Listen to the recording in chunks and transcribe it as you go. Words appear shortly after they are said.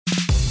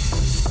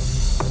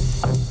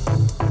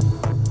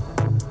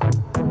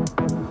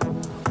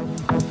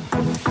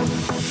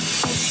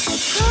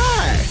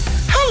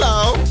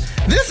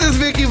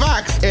Vicky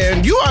Vox,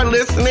 and you are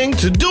listening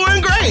to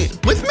Doing Great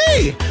with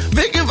me,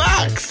 Vicky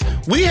Vox.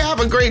 We have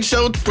a great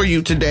show for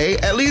you today.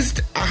 At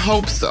least, I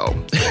hope so.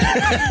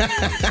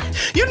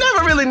 You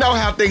never really know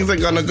how things are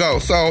going to go,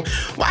 so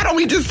why don't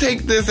we just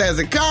take this as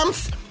it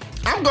comes?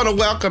 I'm going to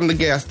welcome the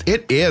guest.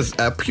 It is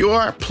a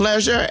pure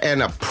pleasure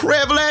and a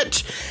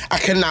privilege. I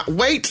cannot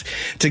wait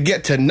to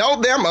get to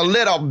know them a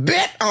little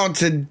bit on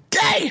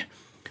today,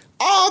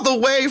 all the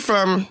way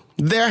from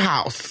their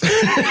house.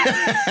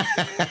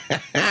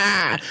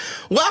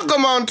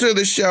 Welcome on to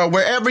the show.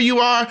 Wherever you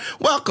are,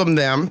 welcome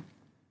them.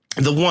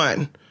 The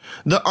one,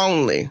 the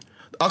only,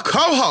 a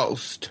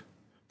co-host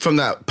from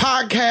the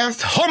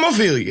podcast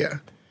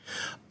Homophilia.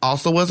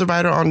 Also was a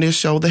writer on this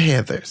show, The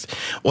Heathers.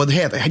 Or The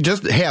Heather,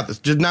 just The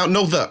Heathers. Just now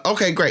know the.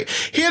 Okay, great.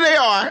 Here they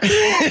are.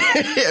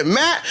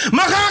 Matt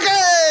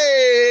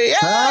McConkey!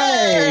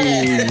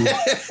 Hi!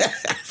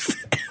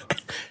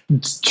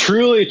 It's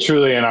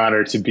truly an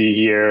honor to be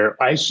here.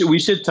 We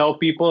should tell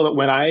people that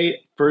when I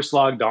first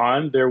logged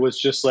on, there was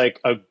just like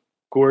a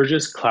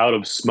gorgeous cloud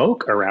of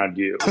smoke around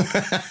you.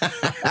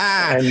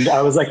 And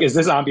I was like, is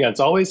this ambiance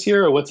always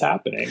here or what's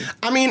happening?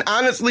 I mean,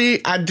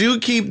 honestly, I do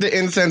keep the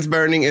incense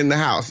burning in the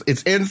house.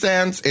 It's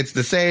incense, it's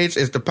the sage,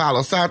 it's the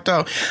Palo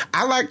Santo.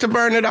 I like to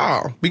burn it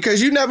all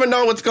because you never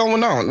know what's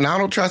going on. And I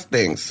don't trust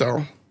things,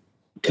 so...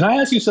 Can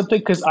I ask you something?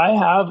 Because I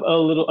have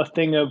a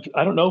thing of,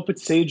 I don't know if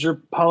it's sage or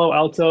Palo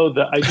Alto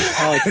that I just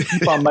kind of like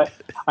keep on my,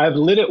 I've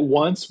lit it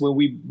once when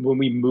we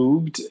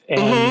moved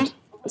and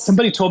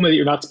somebody told me that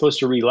you're not supposed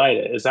to relight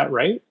it. Is that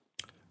right?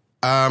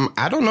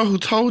 I don't know who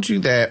told you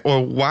that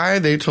or why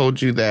they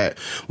told you that.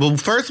 Well,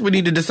 first we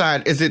need to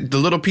decide, is it the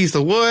little piece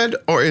of wood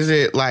or is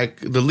it like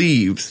the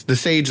leaves, the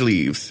sage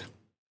leaves?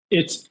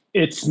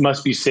 It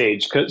must be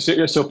sage.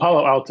 So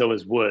Palo Alto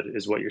is wood,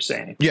 is what you're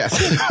saying. Yes.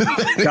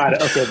 Got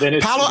it. Okay, then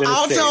it's Palo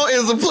Alto sage.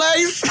 is a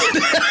place.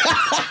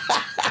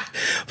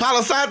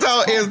 Palo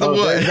Santo is the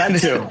wood. That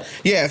too.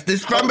 Yes,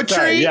 this from a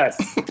tree. Yes.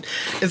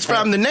 It's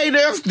from the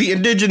natives, the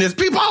indigenous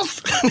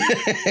peoples.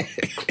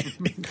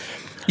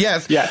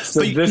 Yes. Yes.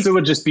 So this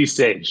would just be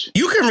sage.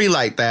 You can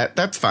relight that.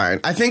 That's fine.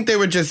 I think they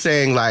were just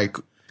saying like,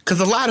 because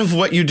a lot of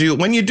what you do,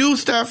 when you do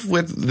stuff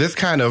with this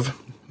kind of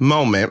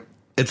moment,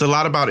 it's a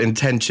lot about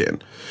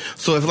intention.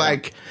 So if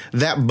like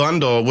that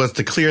bundle was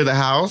to clear the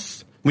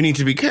house, we need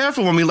to be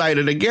careful when we light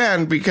it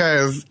again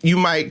because you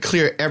might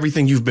clear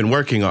everything you've been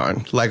working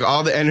on, like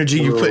all the energy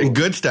you put in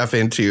good stuff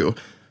into.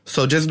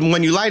 So just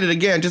when you light it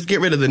again, just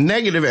get rid of the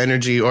negative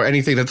energy or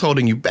anything that's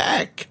holding you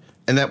back.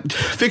 And that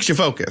fix your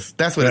focus.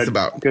 That's what it's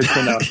about. Good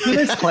to know.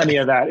 There's plenty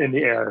of that in the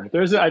air.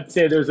 I'd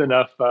say there's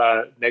enough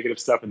negative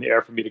stuff in the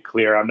air for me to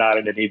clear. I'm not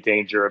in any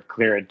danger of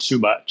clearing too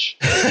much.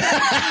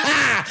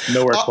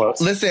 Nowhere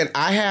close. Listen,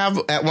 I have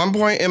at one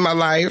point in my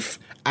life,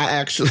 I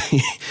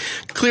actually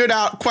cleared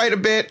out quite a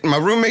bit. My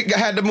roommate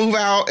had to move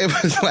out. It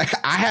was like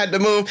I had to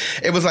move.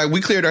 It was like we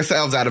cleared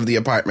ourselves out of the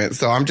apartment.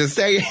 So I'm just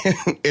saying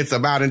it's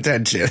about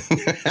intention.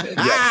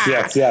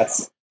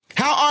 Yes.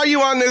 How are you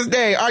on this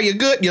day? Are you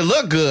good? You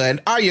look good.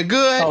 Are you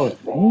good? Oh,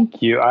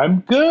 thank you.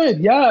 I'm good.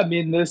 Yeah, I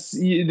mean, this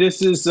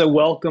is a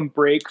welcome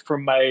break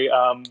from my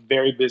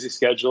very busy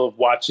schedule of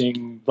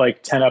watching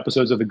like 10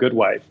 episodes of The Good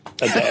Wife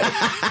a day.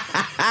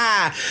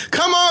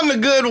 Come on, The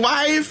Good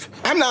Wife.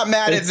 I'm not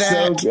mad at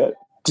that. So good.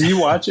 Do you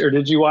watch it or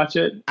did you watch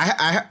it?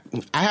 I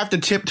have to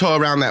tiptoe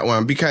around that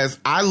one because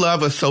I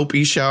love a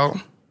soapy show.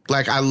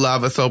 Like, I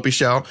love a soapy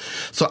show.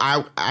 So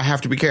I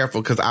have to be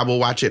careful because I will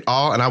watch it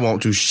all and I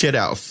won't do shit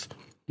else.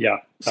 Yeah,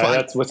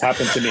 that's what's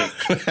happened to me.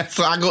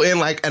 So I go in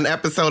like an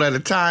episode at a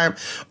time,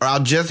 or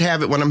I'll just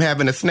have it when I'm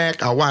having a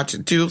snack. I'll watch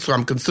it too, so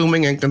I'm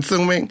consuming,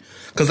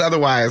 because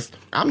otherwise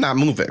I'm not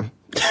moving.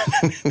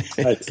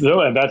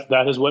 No, and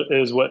that is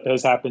what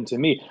has happened to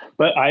me.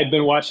 But I've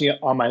been watching it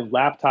on my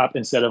laptop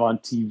instead of on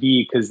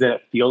TV because then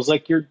it feels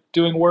like you're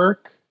doing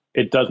work.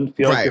 It doesn't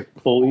feel like you're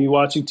fully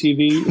watching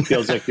TV. It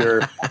feels like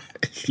you're,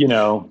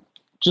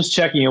 just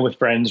checking in with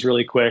friends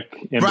really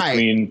quick in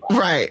between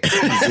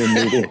Zoom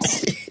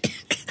meetings.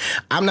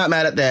 I'm not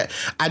mad at that.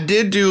 I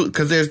did do,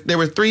 because there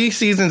were 3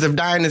 seasons of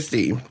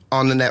Dynasty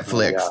on the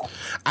Netflix. Oh, yeah.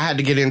 I had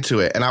to get into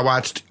it, and I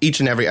watched each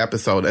and every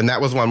episode, and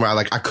that was one where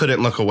I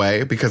couldn't look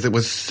away because it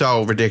was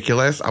so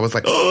ridiculous. I was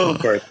like, oh,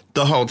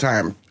 the whole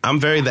time. I'm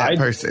very that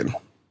person.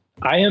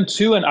 I am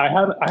too, and I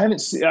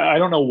haven't seen, I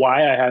don't know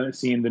why I haven't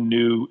seen the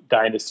new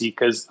Dynasty,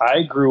 because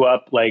I grew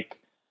up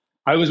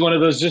I was one of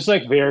those just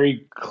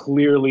very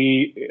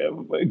clearly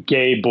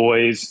gay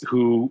boys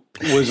who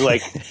was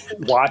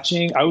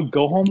watching. I would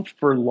go home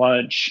for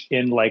lunch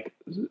in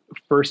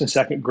first and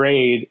second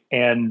grade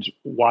and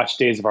watch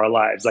Days of Our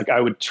Lives. I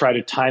would try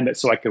to time it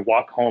so I could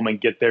walk home and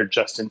get there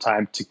just in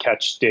time to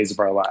catch Days of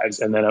Our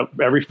Lives. And then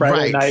every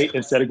Friday night,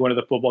 instead of going to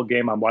the football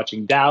game, I'm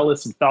watching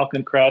Dallas and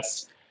Falcon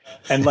Crest.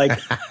 And I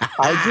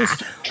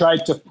just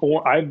tried to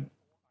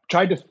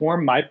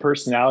form my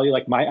personality.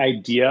 My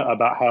idea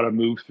about how to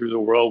move through the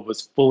world was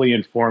fully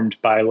informed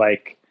by all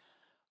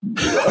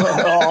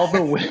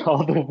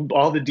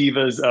the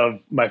divas of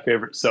my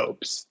favorite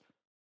soaps.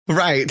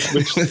 Right.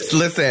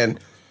 Listen,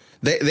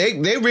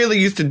 they really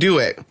used to do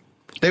it.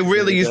 They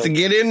really used to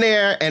get in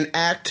there and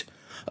act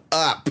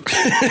up.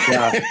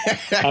 Yeah.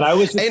 And I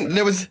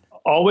was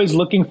always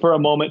looking for a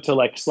moment to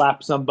like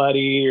slap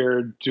somebody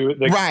or do it.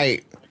 Like,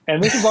 right.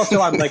 And this is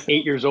also, I'm like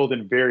 8 years old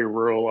in very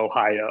rural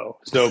Ohio.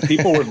 So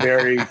people were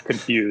very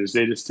confused.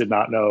 They just did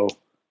not know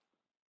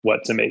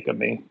what to make of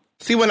me.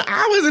 See, when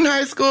I was in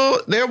high school,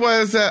 there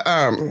was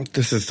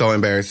this is so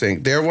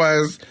embarrassing. There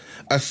was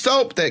a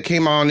soap that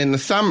came on in the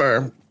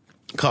summer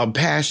called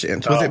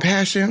Passions. Was it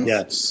Passions?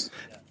 Yes.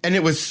 And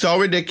it was so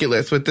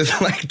ridiculous with this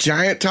like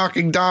giant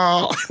talking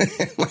doll.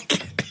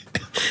 Like,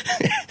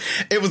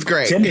 it was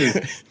great. Timmy.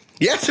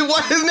 Yes, it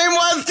was. His name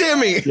was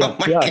Timmy.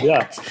 Yeah,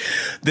 yeah.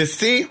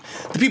 The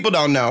people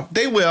don't know.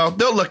 They will.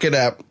 They'll look it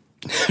up.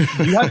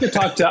 You have to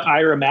talk to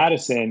Ira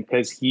Madison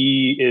because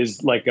he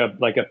is like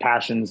a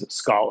Passions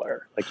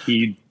scholar.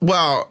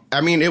 Well,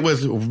 I mean, it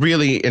was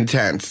really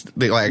intense.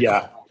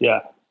 Yeah.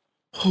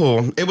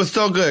 Oh, it was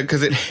so good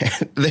because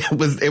it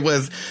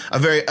was a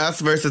very us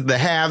versus the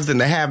haves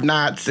and the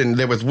have-nots, and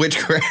there was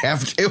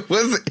witchcraft. It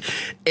was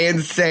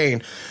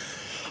insane.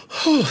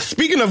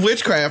 Speaking of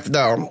witchcraft,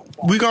 though,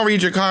 we're going to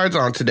read your cards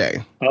on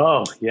today.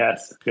 Oh,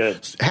 yes.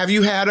 Good. Have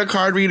you had a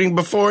card reading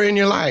before in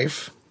your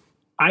life?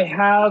 I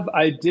have.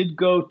 I did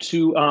go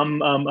to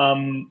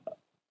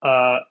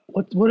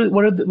what's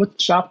the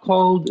shop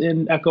called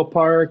in Echo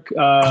Park?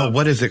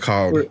 What is it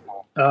called?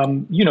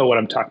 You know what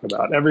I'm talking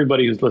about.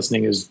 Everybody who's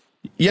listening is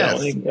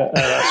yelling at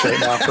us right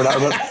now for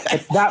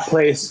that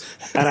place.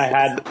 And I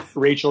had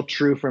Rachel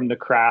True from The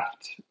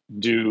Craft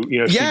do.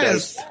 She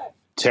does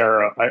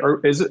tarot,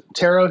 or is it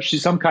tarot?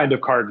 She's some kind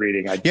of card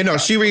reading.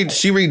 She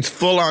reads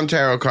full on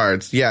tarot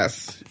cards.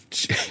 Yes,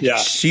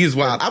 she's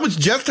wild. I was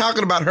just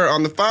talking about her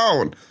on the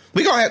phone.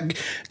 We gonna have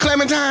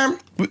Clementine.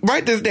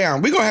 Write this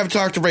down. We gonna have to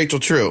talk to Rachel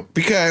True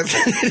because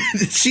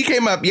she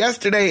came up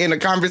yesterday in a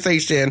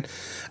conversation.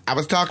 I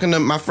was talking to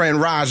my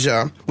friend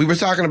Raja. We were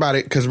talking about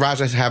it because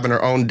Raja's having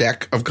her own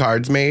deck of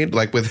cards made,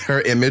 like with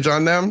her image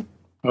on them.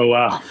 Oh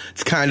wow,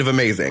 it's kind of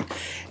amazing.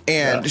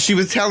 And she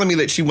was telling me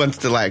that she wants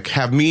to like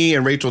have me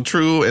and Rachel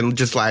True and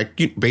just like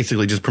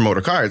basically just promote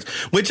her cards,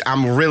 which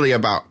I'm really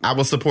about. I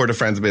will support a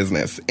friend's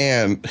business.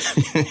 And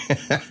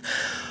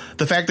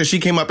the fact that she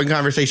came up in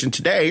conversation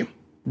today,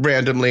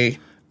 randomly,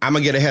 I'm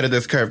going to get ahead of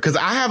this curve. Because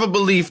I have a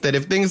belief that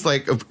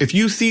if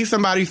you see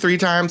somebody 3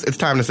 times, it's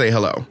time to say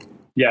hello.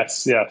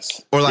 Yes.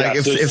 Or like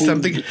if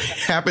something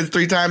happens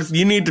 3 times,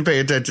 you need to pay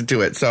attention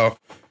to it. So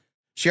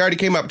she already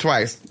came up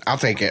twice. I'll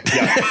take it.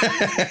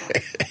 Yeah.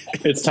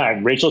 It's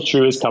time. Rachel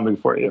True is coming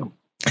for you.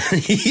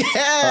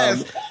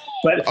 Yes.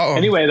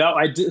 Anyway,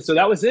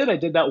 that was it. I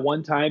did that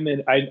one time,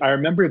 and I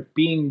remember it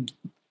being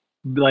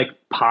like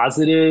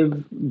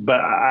positive,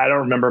 but I don't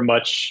remember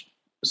much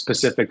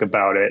specific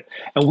about it.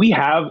 And we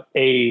have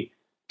a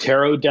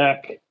tarot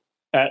deck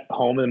at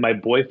home, and my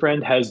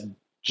boyfriend has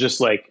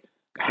just like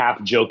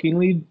half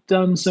jokingly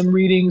done some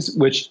readings,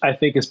 which I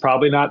think is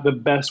probably not the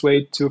best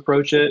way to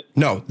approach it.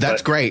 No,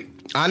 that's great.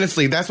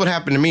 Honestly, that's what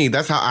happened to me.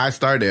 That's how I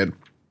started.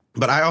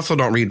 But I also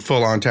don't read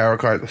full-on tarot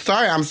cards.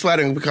 Sorry, I'm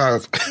sweating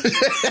because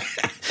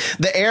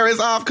the air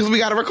is off because we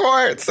got to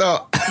record.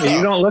 So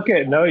you don't look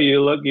it. No, you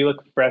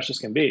look fresh as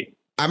can be.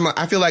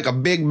 I feel like a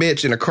big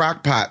bitch in a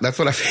crock pot. That's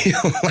what I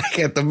feel like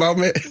at the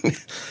moment.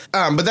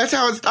 But that's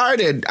how it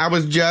started. I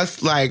was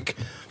just like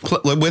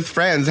with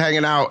friends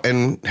hanging out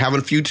and having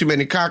a few too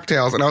many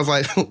cocktails. And I was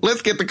like,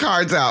 let's get the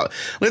cards out.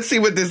 Let's see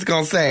what this is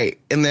going to say.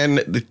 And then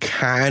it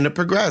kind of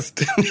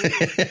progressed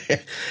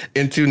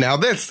into now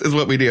this is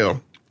what we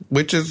do,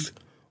 which is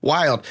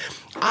wild.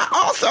 I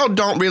also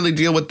don't really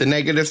deal with the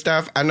negative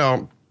stuff. I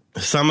know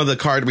some of the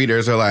card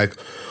readers are like,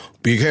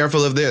 be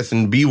careful of this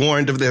and be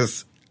warned of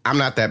this. I'm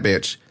not that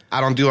bitch.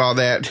 I don't do all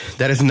that.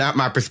 That is not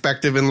my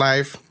perspective in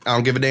life. I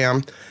don't give a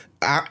damn.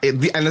 And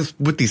it's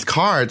with these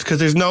cards, because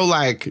there's no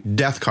like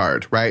death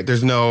card, right?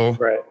 There's no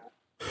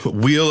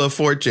Wheel of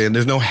Fortune.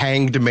 There's no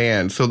hanged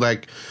man. So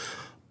like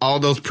all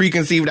those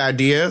preconceived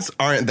ideas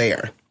aren't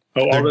there.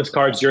 Oh, all those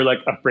cards you're like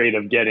afraid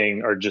of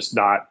getting are just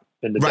not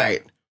in the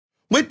deck.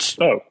 Which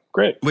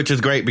great. Which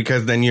is great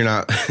because then you're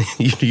not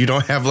you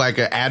don't have like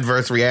an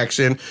adverse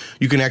reaction.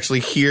 You can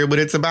actually hear what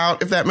it's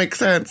about, if that makes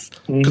sense.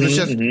 Because it's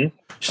just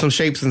some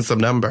shapes and some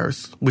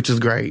numbers, which is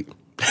great.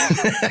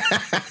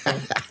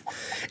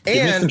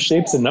 Give me some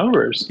shapes and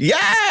numbers.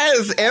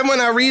 Yes, and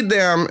when I read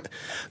them,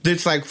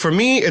 it's like for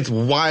me, it's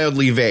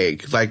wildly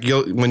vague. Like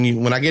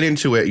when I get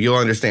into it, you'll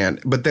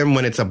understand. But then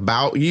when it's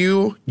about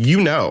you,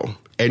 you know,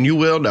 and you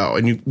will know,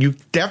 and you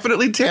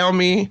definitely tell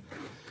me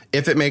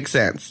if it makes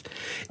sense.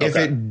 Okay. If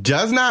it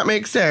does not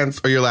make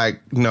sense, or you're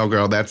like, no,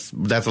 girl, that's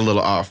a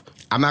little off,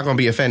 I'm not going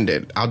to be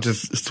offended. I'll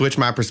just switch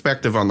my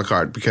perspective on the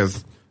card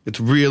because it's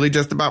really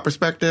just about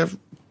perspective.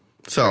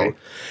 So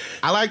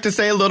I like to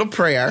say a little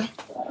prayer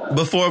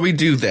before we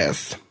do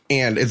this.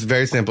 And it's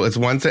very simple. It's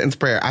one sentence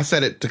prayer. I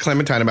said it to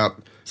Clementine about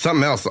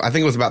something else. I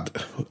think it was about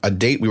a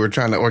date we were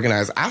trying to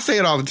organize. I say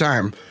it all the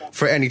time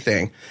for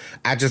anything.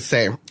 I just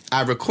say,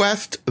 I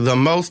request the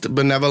most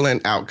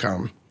benevolent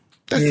outcome.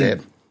 That's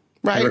it.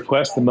 Right. I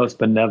request the most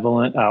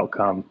benevolent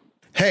outcome.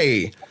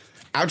 Hey,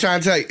 I'm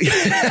trying to tell you.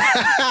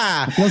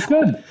 Feels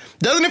good.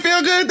 Doesn't it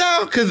feel good,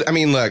 though? Because, I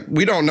mean, look,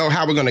 we don't know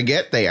how we're going to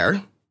get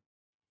there.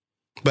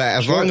 But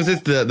as long as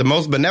it's the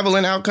most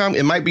benevolent outcome,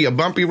 it might be a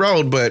bumpy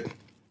road, but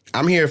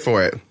I'm here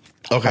for it.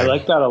 Okay. I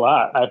like that a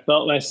lot. I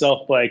felt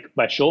myself like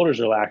my shoulders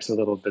relax a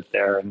little bit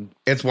there. And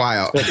it's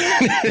wild.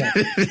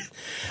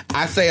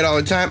 I say it all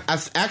the time. I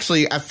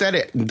said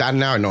it.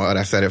 Now I know what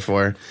I said it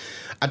for.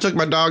 I took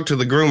my dog to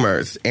the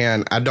groomers,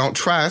 and I don't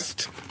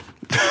trust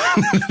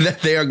that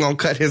they are going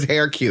to cut his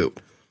hair cute.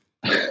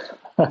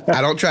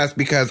 I don't trust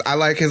because I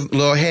like his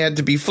little head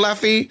to be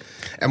fluffy.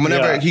 And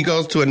whenever he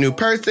goes to a new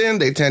person,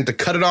 they tend to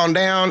cut it on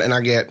down, and I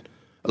get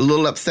a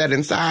little upset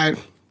inside.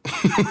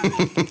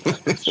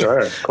 Sure,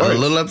 of course. A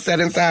little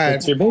upset inside.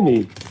 It's your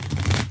baby.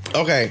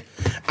 Okay,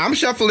 I'm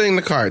shuffling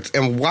the cards,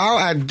 and while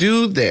I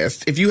do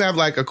this, if you have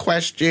like a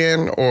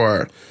question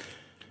or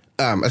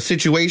a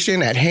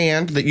situation at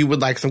hand that you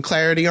would like some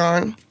clarity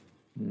on,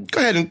 go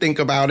ahead and think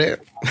about it.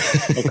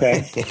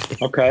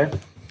 Okay.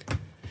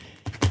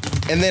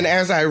 And then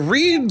as I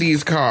read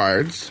these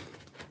cards,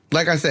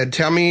 like I said,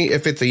 tell me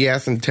if it's a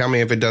yes and tell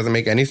me if it doesn't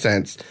make any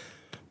sense.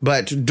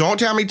 But don't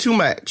tell me too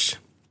much.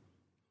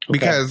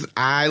 Because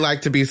I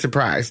like to be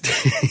surprised.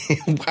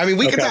 I mean,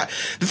 we can talk.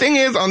 The thing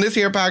is, on this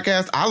here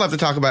podcast, I love to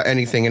talk about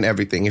anything and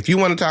everything. If you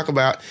want to talk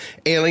about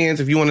aliens,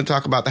 if you want to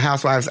talk about the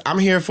housewives, I'm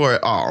here for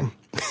it all.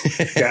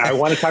 Yeah, I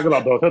want to talk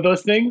about both of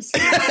those things.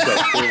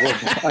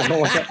 I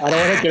don't want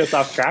to get us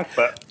off track,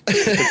 but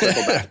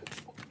circle back.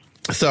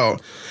 So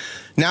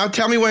now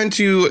tell me when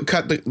to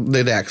cut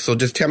the deck. So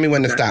just tell me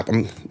when to stop.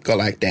 I'm go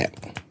like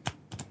that.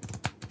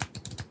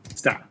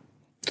 Stop.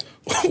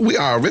 We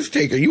are a risk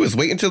taker. You was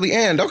waiting till the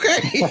end.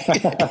 Okay.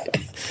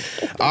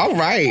 All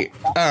right.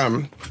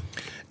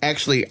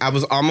 Actually, I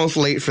was almost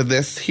late for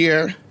this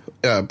here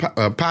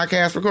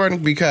podcast recording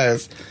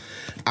because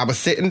I was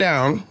sitting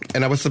down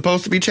and I was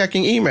supposed to be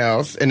checking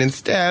emails, and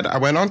instead I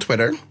went on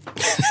Twitter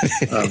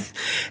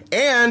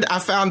and I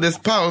found this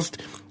post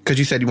because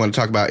you said you want to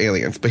talk about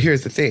aliens. But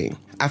here's the thing.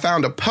 I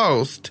found a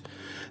post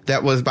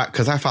that was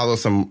because I follow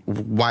some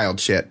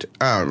wild shit.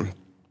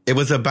 It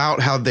was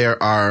about how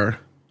there are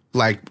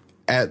like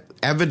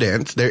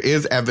there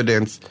is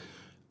evidence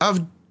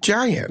of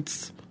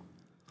giants.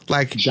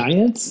 Like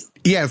giants?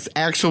 Yes,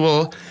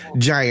 actual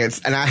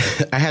giants. And I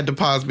had to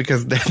pause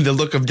because the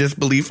look of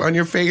disbelief on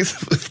your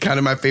face was kind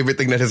of my favorite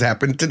thing that has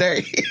happened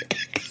today.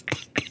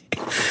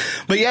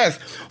 But yes,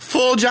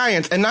 full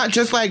giants. And not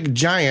just like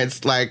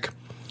giants, like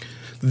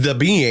the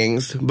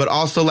beings, but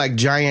also like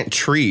giant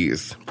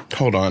trees.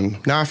 Hold on.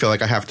 Now I feel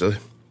like I have to.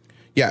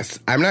 Yes,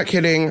 I'm not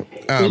kidding.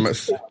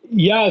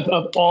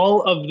 Of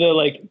all of the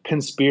like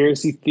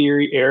conspiracy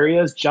theory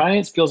areas,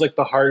 giants feels like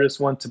the hardest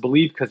one to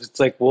believe because it's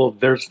like, well,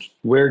 there's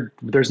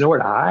nowhere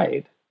to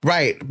hide.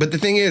 Right. But the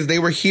thing is, they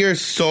were here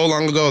so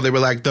long ago. They were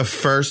like the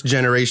first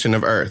generation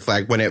of Earth,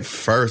 like when it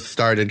first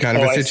started kind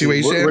of a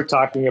situation. We're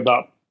talking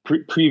about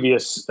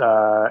previous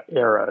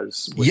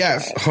eras.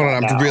 Yes. giants. Hold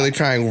on. I'm really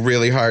trying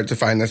really hard to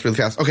find this really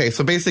fast. Okay.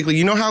 So basically,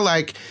 you know how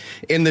like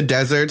in the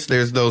deserts,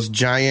 there's those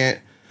giant,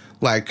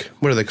 like,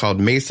 what are they called?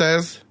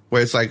 Mesas,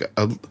 where it's like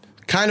a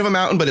kind of a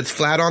mountain, but it's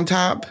flat on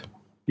top.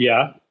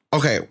 Yeah.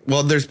 Okay.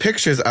 Well, there's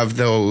pictures of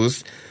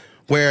those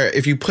where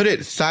if you put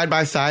it side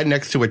by side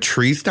next to a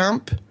tree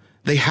stump,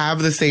 they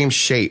have the same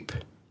shape.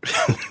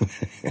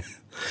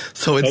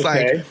 So it's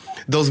like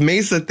those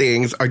mesa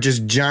things are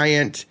just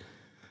giant,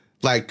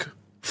 like,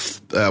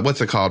 what's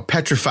it called?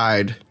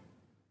 Petrified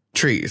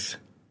trees.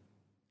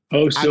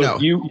 Oh, so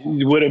you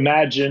would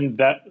imagine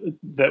that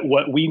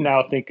what we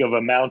now think of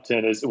a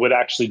mountain would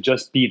actually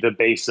just be the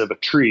base of a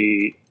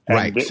tree, and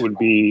right? It would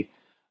be,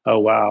 oh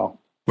wow,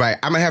 right.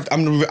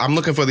 I'm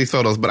looking for these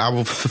photos, but I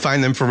will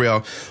find them for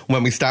real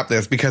when we stop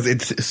this because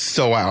it's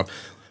so wild.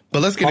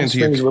 But let's get into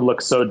it. Springs would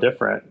look so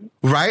different,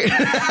 right?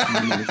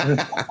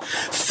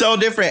 So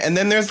different. And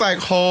then there's like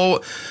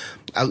whole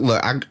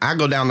look. I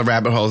go down the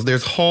rabbit holes.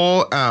 There's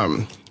whole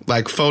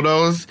like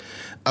photos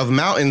of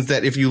mountains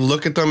that if you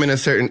look at them in a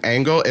certain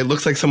angle, it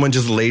looks like someone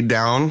just laid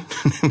down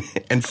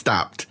and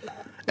stopped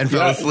and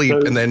fell asleep.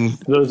 And then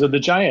those are the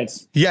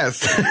giants.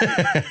 Yes.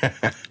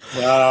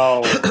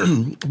 Wow.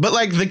 But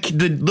like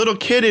the little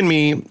kid in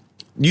me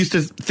used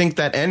to think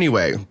that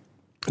anyway,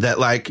 that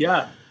like,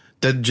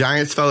 the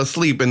giants fell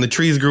asleep and the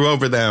trees grew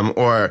over them.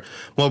 Or,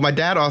 well, my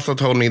dad also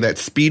told me that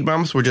speed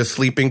bumps were just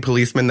sleeping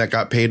policemen that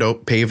got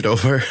paved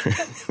over.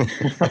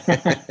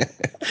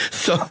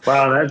 So,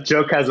 wow, that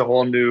joke has a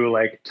whole new,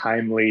 like,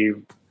 timely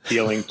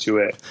feeling to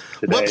it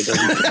today, doesn't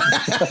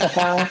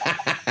it?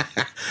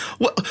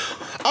 Well,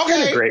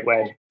 okay. In a great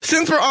way.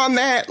 Since we're on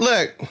that,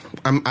 look,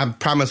 I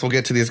promise we'll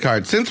get to these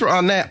cards. Since we're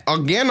on that,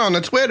 again on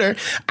the Twitter,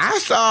 I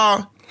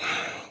saw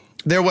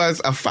there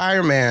was a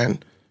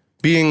fireman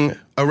being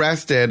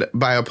arrested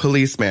by a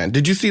policeman.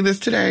 Did you see this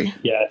today?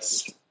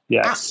 Yes.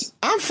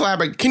 I'm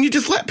flabbergasted. Can you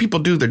just let people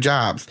do their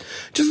jobs?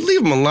 Just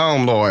leave them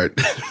alone, Lord.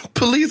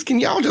 Police, can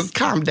y'all just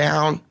calm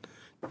down?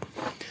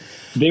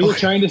 They were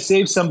trying to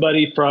save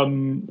somebody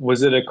from,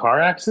 was it a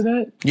car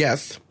accident?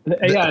 Yes.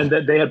 Yeah, and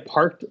they had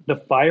parked the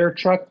fire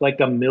truck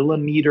like a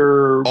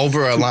millimeter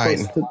over a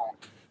line.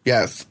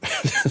 Yes.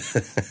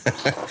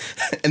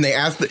 And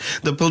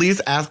the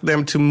police asked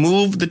them to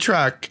move the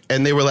truck,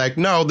 and they were like,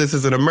 no, this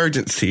is an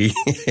emergency.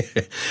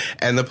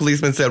 And the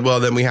policeman said, well,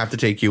 then we have to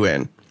take you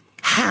in.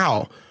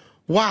 How?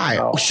 Why?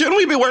 No. Shouldn't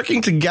we be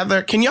working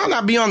together? Can y'all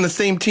not be on the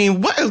same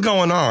team? What is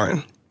going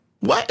on?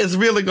 What is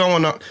really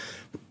going on?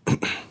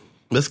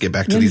 Let's get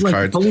back to these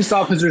cards. Police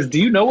officers, do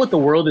you know what the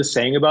world is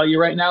saying about you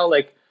right now?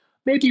 Like,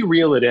 maybe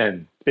reel it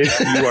in if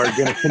you are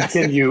going to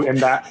continue in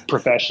that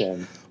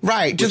profession.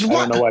 Right. Just I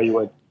don't know why you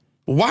would.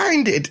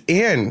 Wind it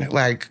in.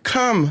 Like,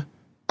 come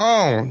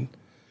on.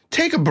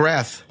 Take a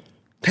breath.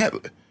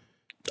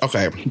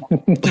 Okay.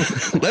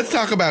 Let's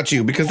talk about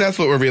you, because that's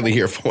what we're really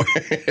here for.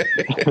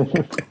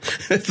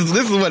 This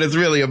is what it's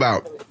really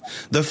about.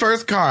 The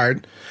first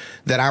card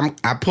that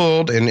I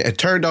pulled and it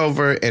turned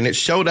over and it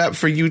showed up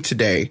for you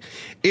today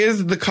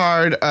is the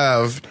card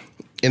of,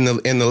 in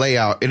the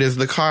layout, it is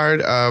the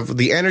card of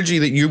the energy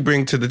that you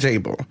bring to the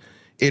table.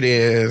 It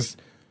is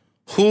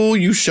who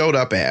you showed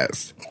up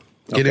as.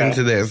 Get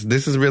into this.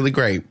 This is really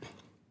great.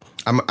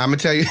 I'm gonna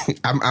tell you,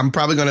 I'm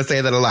probably gonna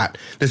say that a lot.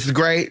 This is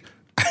great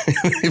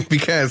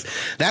because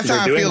that's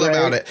how I feel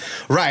about it.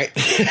 Right.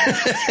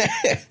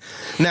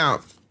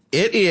 Now,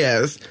 it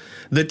is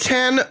the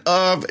 10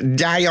 of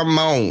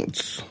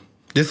Diamonds.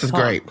 This is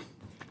great.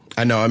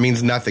 I know it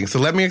means nothing, so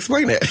let me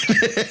explain it.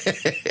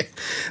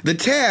 The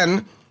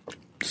 10,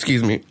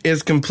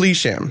 is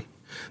completion.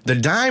 The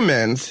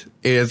diamonds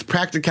is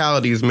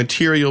practicalities,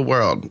 material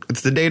world.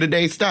 It's the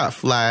day-to-day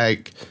stuff,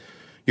 like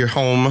your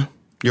home,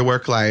 your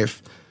work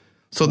life.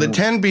 So the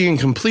 10 being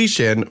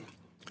completion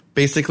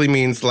basically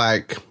means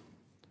like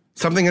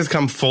something has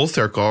come full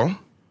circle,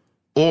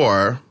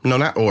 or, no,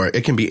 not or,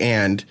 it can be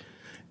and.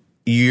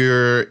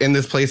 You're in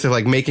this place of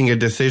like making a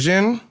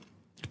decision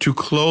to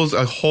close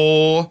a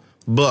whole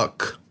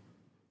book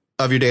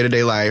of your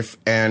day-to-day life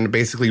and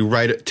basically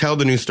tell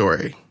the new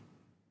story.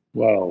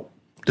 Whoa.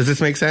 Does this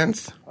make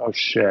sense? Oh,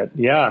 shit.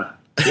 Yeah.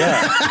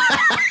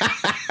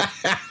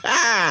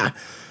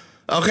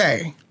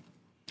 Okay.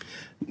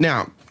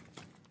 Now,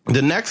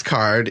 the next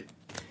card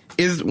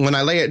is, when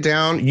I lay it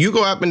down, you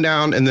go up and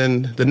down, and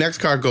then the next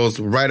card goes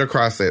right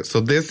across it.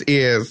 So this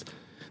is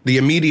the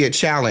immediate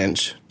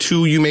challenge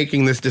to you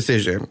making this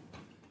decision.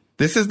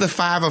 This is the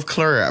 5 of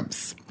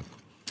clubs.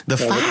 The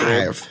 5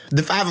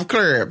 of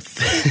clubs.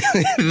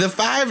 The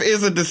 5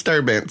 is a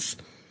disturbance,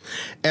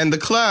 and the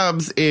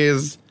clubs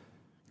is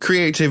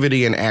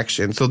creativity and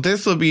action. So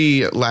this will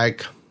be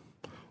like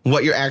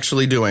what you're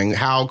actually doing,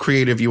 how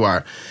creative you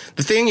are.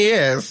 The thing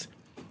is,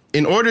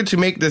 in order to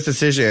make this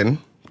decision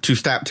to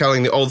stop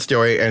telling the old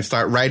story and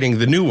start writing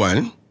the new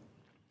one,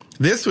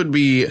 this would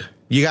be,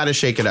 you got to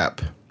shake it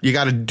up. You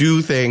got to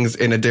do things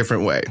in a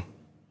different way.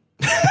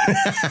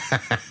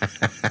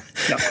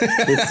 No,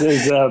 this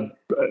is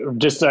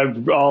just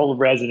all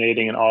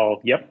resonating and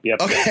all, yep.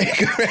 Okay,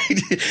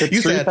 great. The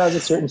truth has a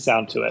certain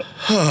sound to it.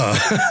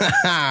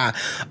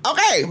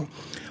 Okay,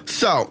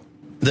 so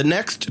the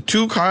next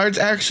 2 cards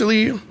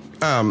actually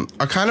are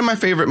kind of my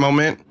favorite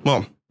moment.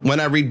 Well, when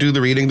I do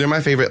the reading, they're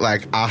my favorite,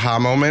 like, aha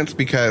moments,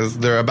 because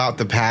they're about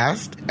the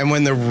past. And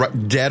when they're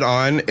dead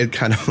on, it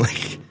kind of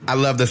like, I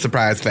love the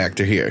surprise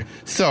factor here.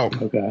 So,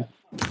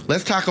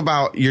 let's talk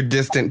about your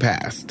distant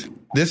past.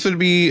 This would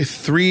be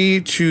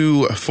 3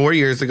 to 4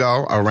 years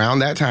ago, around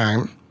that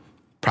time,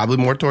 probably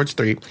more towards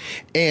 3.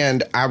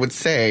 And I would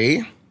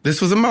say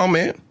this was a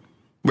moment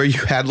where you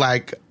had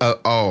like,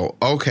 oh,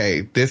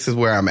 okay, this is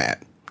where I'm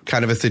at,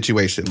 kind of a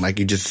situation. Like,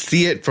 you just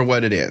see it for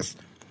what it is.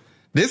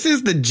 This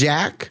is the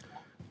Jack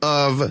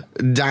of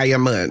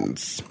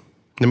Diamonds.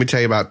 Let me tell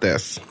you about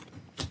this.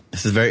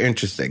 This is very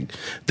interesting.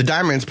 The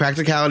diamonds,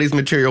 practicalities,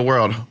 material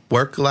world,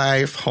 work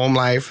life, home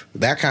life,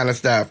 that kind of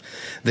stuff.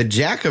 The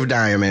Jack of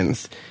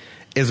Diamonds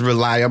is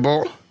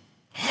reliable,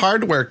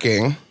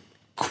 hardworking,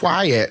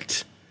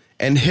 quiet,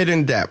 and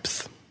hidden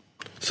depth.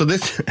 So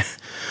this,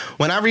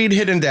 when I read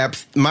hidden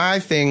depth, my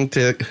thing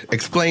to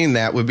explain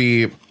that would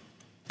be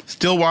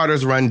still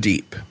waters run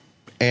deep.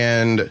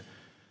 And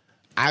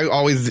I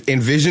always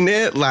envision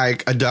it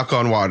like a duck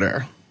on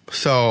water.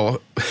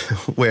 So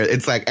where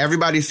it's like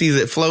everybody sees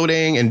it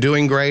floating and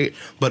doing great,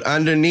 but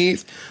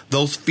underneath,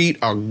 those feet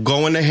are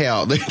going to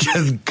hell. They're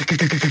just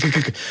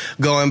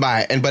going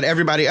by. But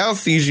everybody else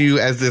sees you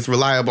as this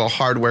reliable,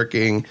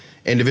 hardworking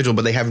individual,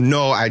 but they have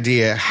no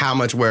idea how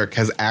much work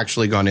has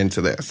actually gone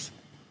into this.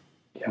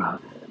 Yeah.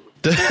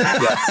 Does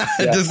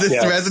this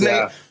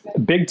resonate? Yeah.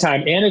 Big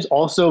time. And it's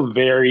also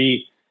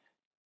very,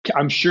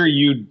 I'm sure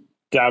you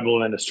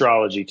dabble in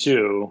astrology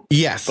too.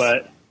 Yes.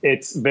 But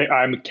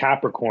I'm a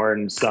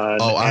Capricorn sun.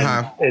 Oh,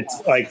 and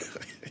it's like,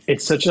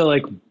 it's such a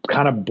like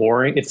kind of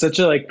boring. It's such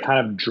a like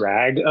kind of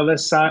drag of a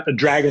sign, a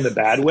drag in the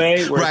bad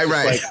way. Where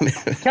Right.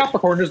 Like,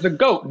 Capricorn is the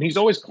goat, and he's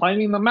always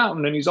climbing the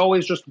mountain, and he's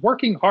always just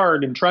working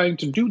hard and trying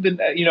to do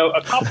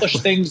accomplish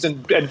things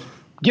and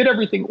get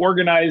everything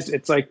organized.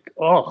 It's like,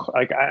 oh,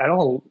 like I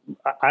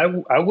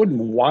wouldn't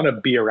want to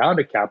be around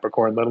a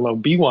Capricorn, let alone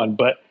be one,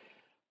 but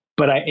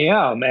I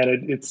am,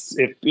 and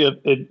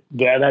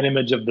that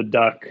image of the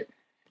duck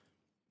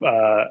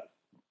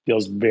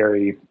feels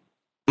very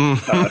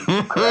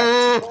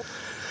Correct.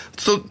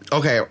 So,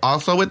 okay,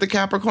 also with the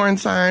Capricorn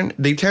sign,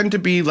 they tend to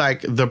be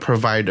like the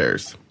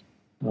providers.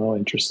 Oh,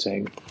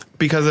 interesting.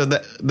 Because of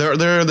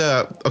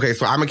okay,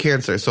 so I'm a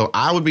Cancer. So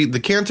I would be, the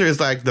Cancer is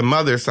like the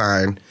mother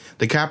sign.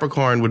 The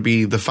Capricorn would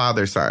be the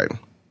father sign.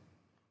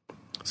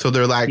 So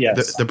they're like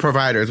the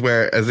providers,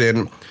 whereas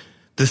in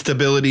the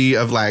stability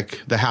of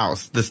like the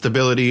house, the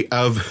stability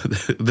of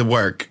the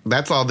work.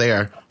 That's all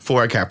there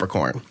for a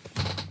Capricorn.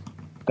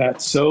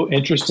 That's so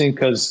interesting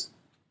because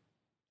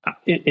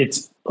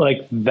it's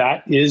like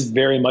that is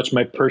very much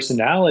my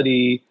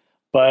personality,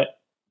 but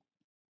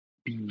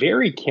be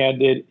very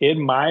candid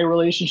in my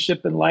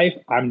relationship in life.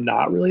 I'm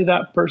not really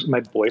that person. My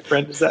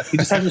boyfriend is that. He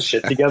just has his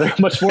shit together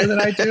much more than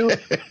I do.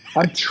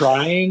 I'm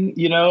trying,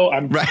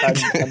 I'm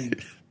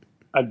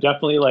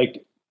definitely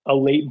like a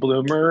late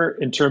bloomer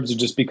in terms of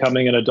just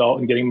becoming an adult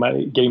and getting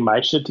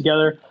my shit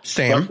together.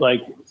 Same. But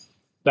like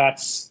that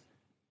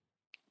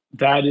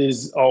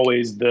is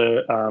always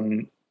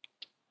the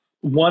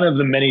one of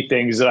the many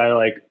things that I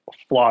like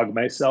flog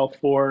myself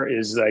for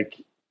is like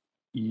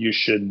you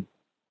should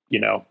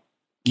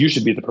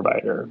be the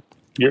provider.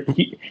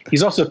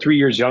 He's also 3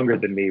 years younger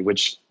than me,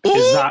 which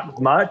is not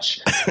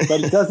much,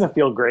 but it doesn't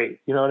feel great.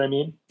 You know what I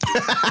mean?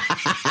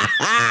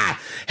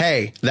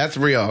 Hey, that's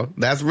real.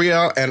 That's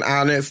real and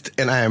honest,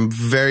 and I am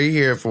very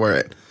here for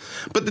it.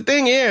 But the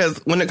thing is,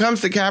 when it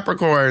comes to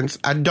Capricorns,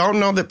 I don't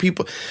know that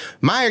people,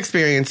 my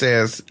experience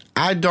is,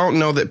 I don't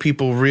know that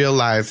people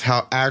realize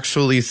how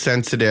actually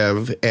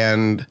sensitive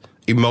and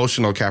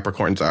emotional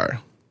Capricorns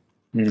are.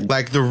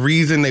 Like, the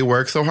reason they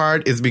work so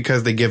hard is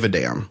because they give a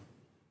damn.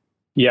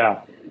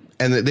 Yeah.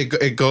 And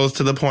it goes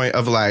to the point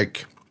of,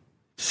 like,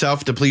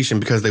 self-depletion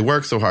because they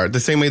work so hard. The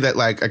same way that,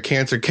 like, a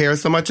Cancer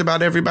cares so much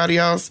about everybody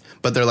else,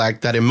 but they're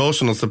like, that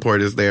emotional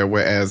support is there,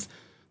 whereas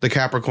the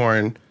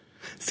Capricorn...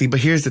 See, but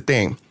here's the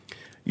thing.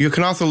 You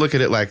can also look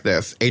at it like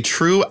this. A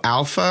true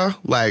alpha,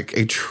 like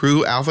a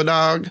true alpha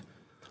dog,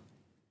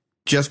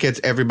 just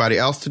gets everybody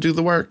else to do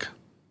the work.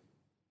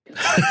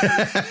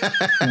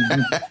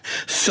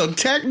 So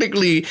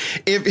technically,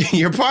 if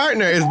your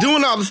partner is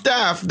doing all the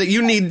stuff that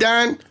you need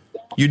done,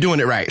 you're doing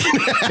it right.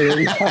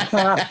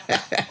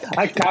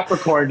 I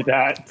Capricorned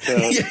that. So.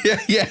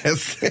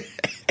 Yes.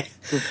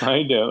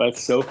 I know.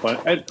 That's so fun.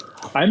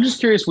 I'm just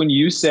curious, when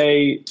you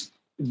say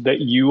that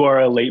you are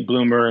a late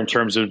bloomer in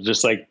terms of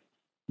just like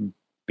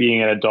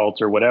being an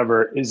adult or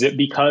whatever, is it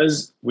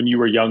because when you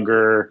were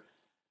younger,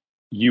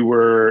 you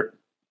were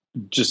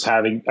just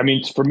having, I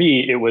mean, for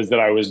me, it was that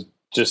I was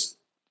just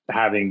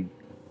having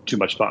too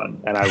much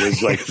fun. And I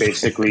was like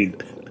basically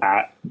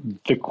at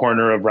the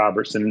corner of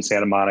Robertson and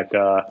Santa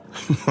Monica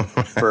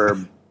for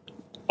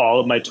all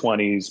of my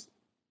 20s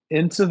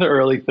into the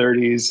early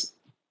 30s,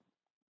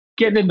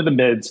 getting into the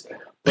mids.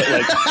 But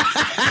like,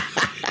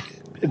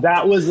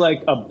 that was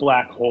like a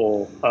black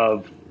hole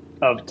of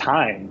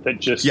time that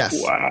just,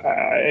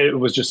 it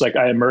was just like,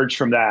 I emerged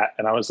from that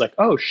and I was like,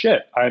 oh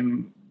shit,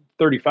 I'm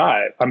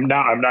 35.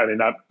 Now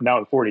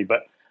I'm 40,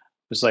 but it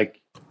was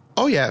like,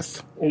 oh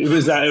yes. It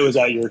was that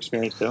your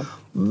experience too?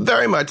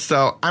 Very much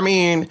so. I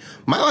mean,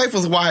 my life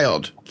was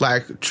wild,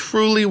 like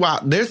truly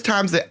wild. There's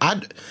times that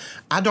I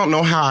don't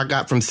know how I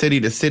got from city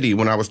to city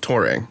when I was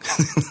touring.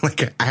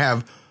 Like, I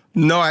have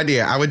no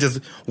idea. I would just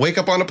wake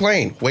up on a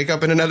plane, wake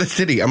up in another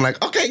city. I'm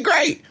like, okay,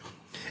 great.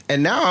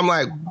 And now I'm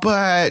like,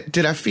 but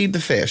did I feed the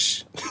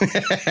fish?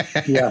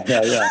 Yeah.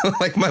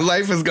 Like, my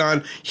life has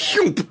gone,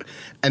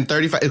 and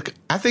 35,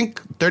 I think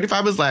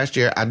 35 was last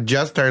year. I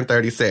just turned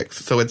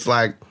 36. So it's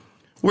like,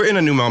 we're in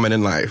a new moment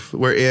in life.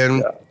 We're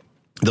in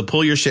the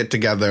pull your shit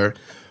together,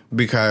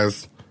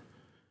 because,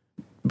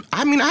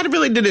 I mean, I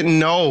really didn't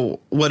know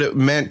what it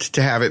meant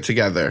to have it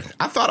together.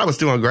 I thought I was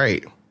doing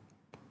great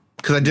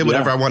because I did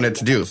whatever I wanted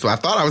to do. So I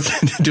thought I was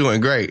doing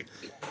great.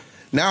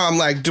 Now I'm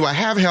like, do I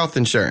have health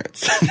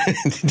insurance?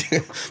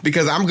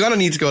 Because I'm going to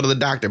need to go to the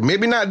doctor.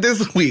 Maybe not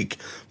this week,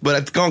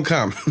 but it's going to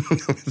come.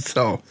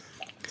 So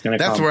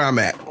that's where I'm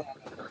at.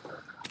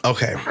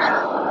 Okay.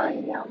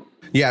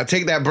 Yeah,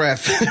 take that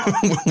breath.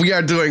 We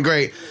are doing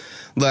great.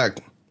 Look,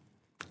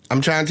 I'm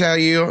trying to tell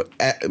you,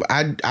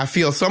 I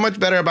feel so much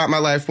better about my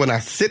life when I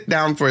sit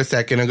down for a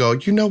second and go,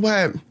 you know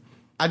what?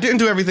 I didn't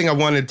do everything I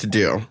wanted to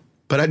do,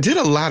 but I did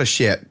a lot of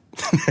shit.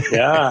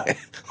 Yeah.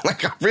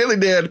 Like, I really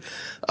did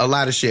a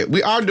lot of shit.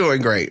 We are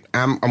doing great.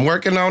 I'm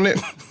working on it.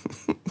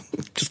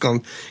 Just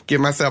going to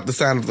give myself the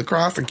sign of the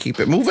cross and keep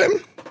it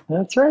moving.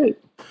 That's right.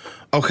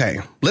 Okay,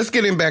 let's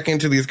get back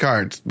into these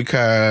cards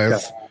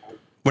because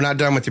we're not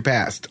done with your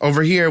past.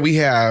 Over here, we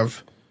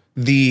have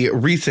the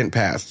recent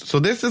past. So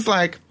this is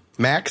like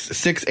max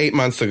 6-8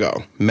 months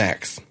ago,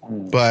 max.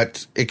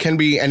 But it can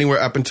be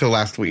anywhere up until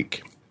last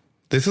week.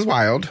 This is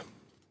wild.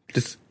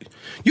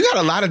 You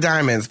got a lot of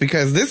diamonds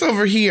because this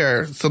over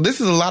here, so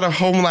this is a lot of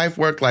home life,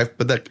 work life,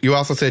 but you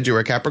also said you were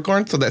a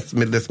Capricorn, so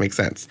this makes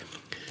sense.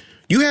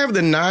 You have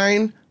the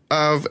 9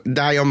 of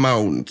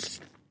diamonds.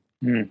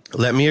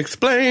 Let me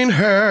explain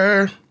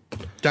her.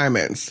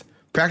 Diamonds.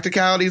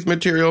 Practicalities,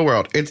 material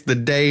world. It's the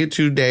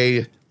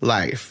day-to-day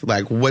life,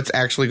 like what's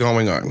actually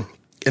going on.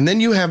 And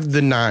then you have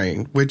the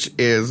 9, which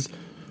is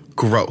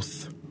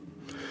growth.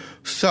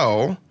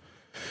 So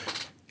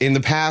in the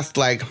past,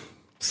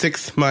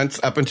 6 months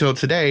up until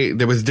today,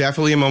 there was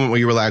definitely a moment where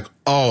you were like,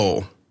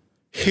 oh,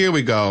 here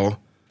we go.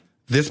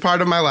 This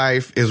part of my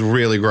life is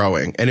really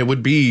growing. And it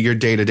would be your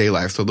day-to-day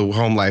life. So the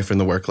home life and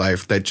the work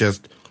life that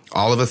just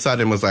all of a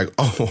sudden was like,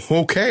 oh,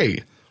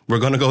 okay, we're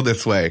going to go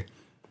this way.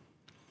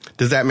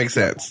 Does that make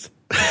sense?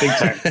 Big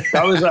time.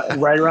 That was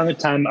right around the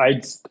time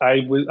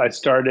I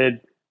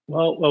started.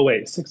 Well, oh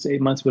wait, 6 to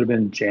 8 months would have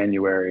been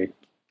January.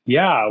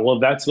 Yeah, well,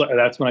 that's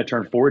when I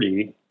turned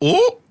 40.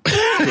 Ooh.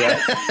 Yeah,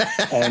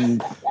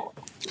 and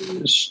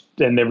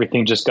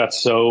everything just got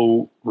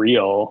so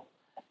real,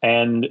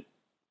 and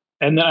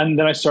then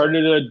I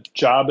started a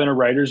job in a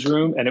writer's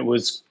room, and it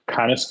was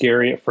kind of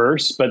scary at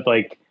first, but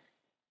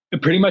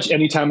pretty much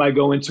anytime I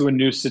go into a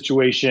new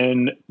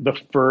situation, the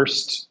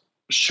first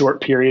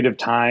short period of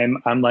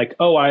time, I'm like,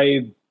 oh,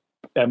 I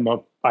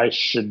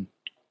should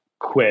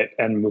quit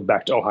and move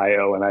back to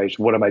Ohio. And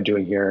what am I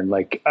doing here? And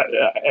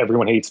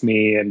everyone hates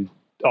me and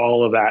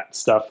all of that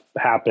stuff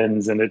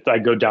happens. And I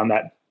go down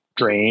that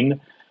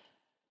drain.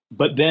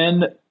 But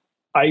then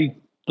I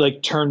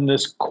turn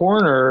this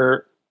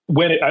corner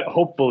when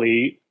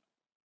hopefully,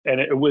 and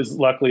it was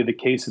luckily the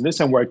case in this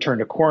time where I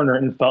turned a corner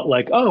and felt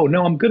like, oh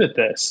no, I'm good at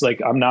this.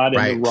 I'm not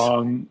in the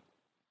wrong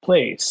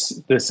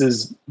place. This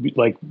is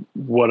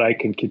what I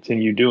can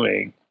continue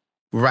doing.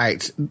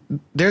 Right.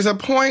 There's a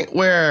point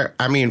where,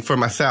 for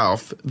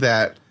myself,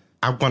 that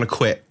I want to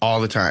quit all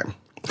the time.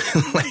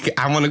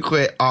 I want to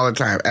quit all the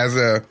time. As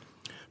a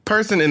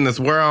person in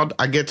this world,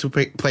 I get to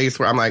a place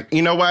where I'm like,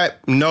 you know what?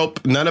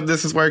 Nope, none of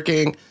this is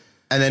working.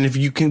 And then if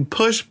you can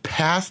push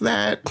past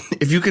that,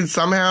 if you can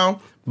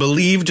somehow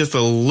believe just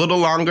a little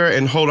longer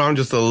and hold on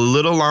just a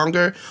little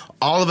longer,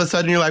 all of a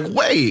sudden you're like,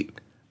 wait,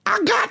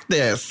 I got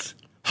this.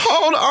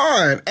 Hold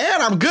on.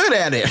 And I'm good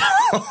at it.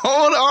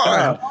 Hold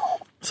on.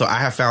 So I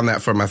have found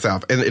that for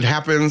myself. And it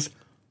happens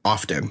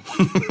often.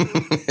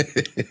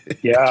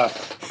 Yeah.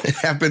 It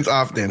happens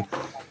often.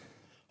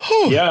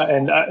 Whew. Yeah.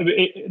 And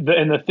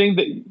the thing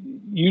that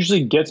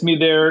usually gets me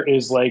there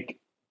is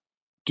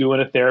doing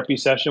a therapy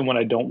session when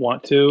I don't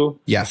want to.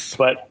 Yes.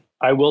 But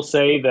I will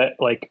say that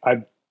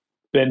I've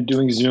been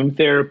doing Zoom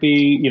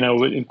therapy,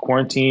 in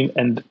quarantine,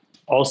 and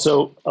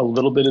also a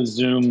little bit of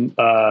Zoom.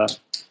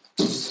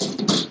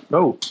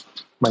 Oh,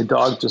 my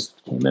dog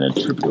just came in and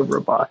tripped over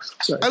a box.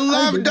 Sorry. I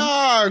love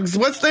dogs.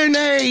 What's their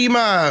name?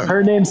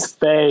 Her name's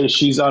Faye.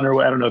 She's on her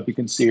way. I don't know if you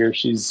can see her.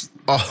 She's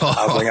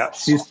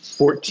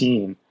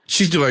 14.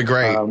 She's doing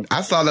great.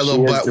 I saw that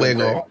little butt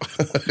wiggle.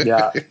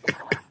 Yeah.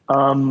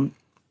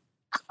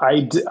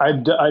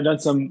 I've done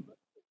some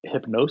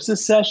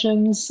hypnosis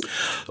sessions.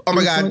 Oh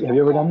my God. Have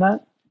you ever done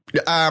that?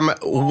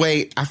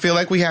 Wait, I feel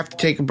like we have to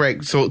take a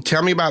break. So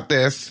tell me about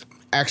this.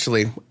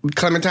 Actually,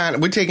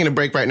 Clementine, we're taking a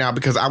break right now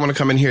because I want to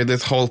come and hear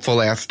this whole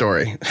full ass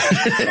story.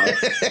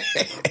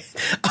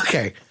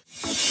 Okay.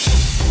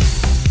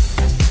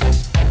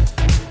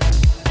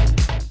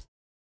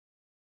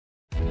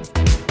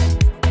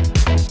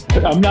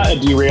 I'm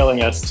not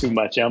derailing us too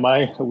much, am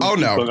I? Oh,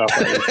 no.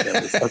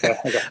 Okay.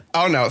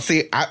 Oh, no.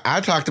 See,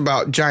 I talked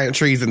about giant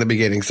trees in the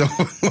beginning, so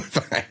we're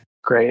fine.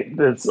 Great.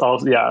 It's all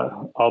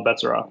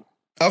bets are off.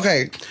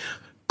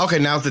 Okay,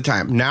 now's the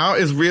time. Now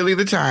is really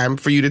the time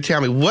for you to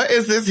tell me, what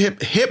is this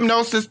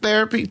hypnosis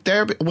therapy?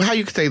 How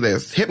you say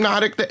this?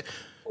 Hypnotic?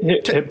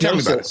 Hypnosis. Tell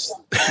me about it.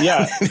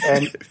 Yeah,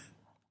 and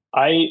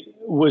I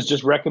was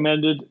just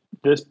recommended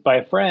this by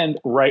a friend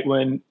right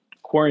when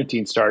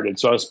quarantine started.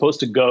 So I was supposed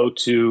to go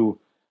to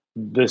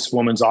this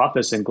woman's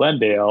office in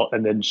Glendale,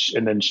 and then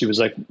she was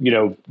like,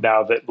 now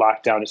that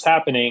lockdown is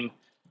happening,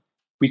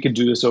 we could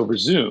do this over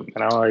Zoom.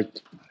 And I'm like,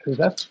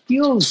 that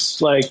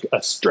feels like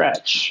a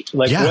stretch.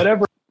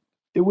 Whatever.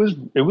 It was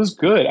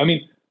good.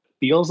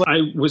 Feels like I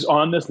was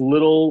on this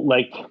little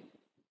like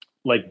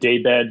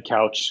daybed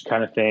couch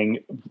kind of thing,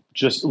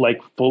 just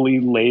fully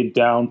laid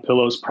down,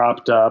 pillows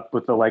propped up,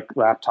 with the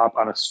laptop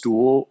on a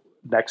stool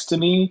next to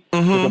me,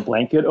 with a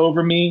blanket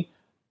over me,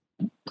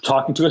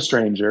 talking to a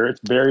stranger. It's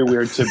very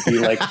weird to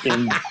be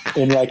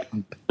in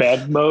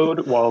bed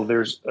mode while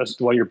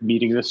you're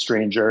meeting this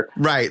stranger.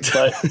 Right.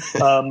 But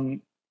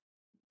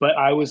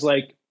I was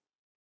like,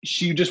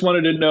 she just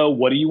wanted to know,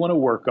 what do you want to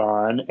work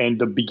on? And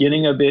the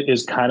beginning of it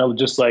is kind of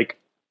just like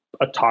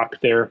a talk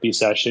therapy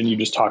session. You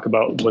just talk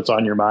about what's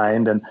on your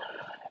mind.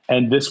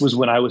 And this was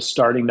when I was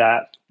starting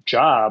that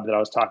job that I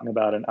was talking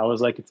about. And I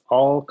was like, it's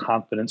all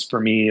confidence for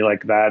me.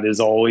 That is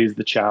always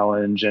the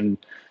challenge, and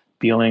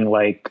feeling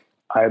like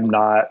I'm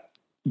not,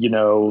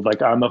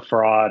 I'm a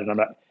fraud and I'm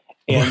not.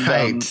 And,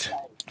 right.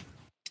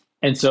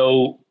 And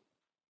so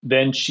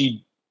then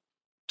she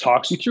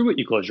talks you through it.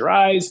 You close your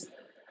eyes.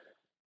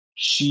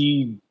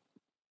 She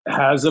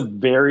has a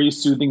very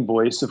soothing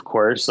voice, of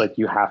course,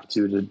 you have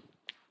to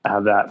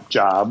have that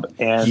job.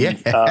 And,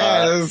 yes.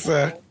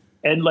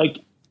 And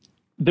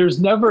there's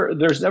never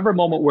a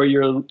moment where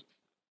you're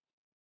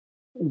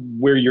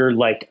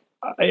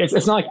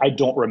it's not like I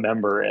don't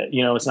remember it,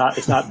 it's not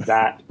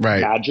that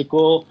right.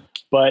 magical,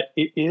 but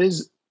it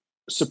is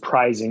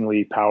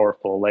surprisingly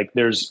powerful.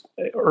 There's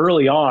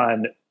early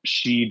on,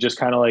 she just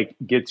kind of like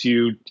gets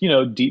you,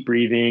 deep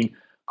breathing,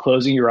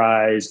 closing your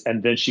eyes.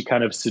 And then she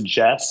kind of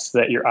suggests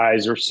that your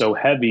eyes are so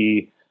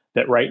heavy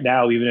that right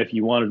now, even if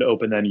you wanted to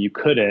open them, you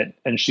couldn't.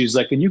 And she's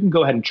like, and you can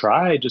go ahead and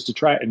try just to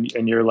try.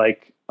 And you're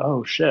like,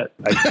 oh shit.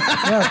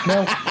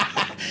 No,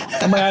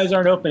 and my eyes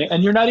aren't opening.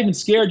 And you're not even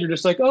scared. You're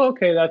just like, oh,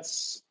 okay,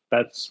 that's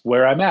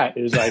where I'm at,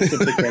 is I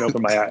simply can't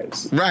open my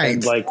eyes. Right.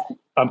 And like,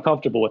 I'm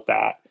comfortable with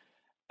that.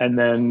 And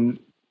then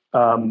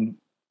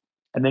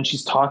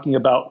she's talking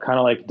about kind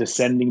of like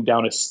descending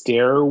down a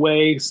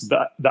stairway.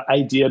 So the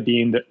idea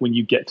being that when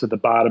you get to the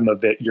bottom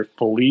of it, you're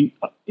fully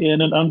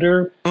in and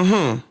under.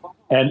 Mm-hmm.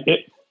 And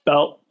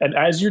and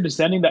as you're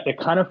descending that, it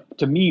kind of,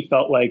 to me,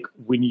 felt like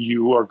when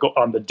you are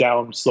on the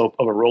down slope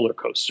of a roller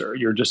coaster,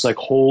 you're just like,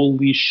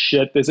 holy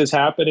shit, this is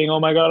happening. Oh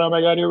my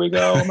God, here we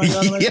go. Oh my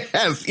God. Oh my God.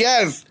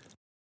 Yes.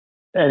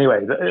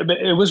 Anyway,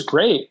 it was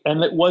great.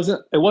 And it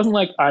wasn't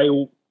like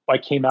I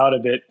came out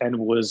of it and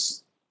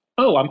was,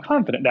 oh, I'm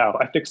confident now,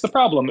 I fixed the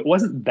problem. It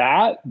wasn't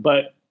that,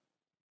 but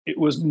it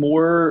was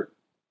more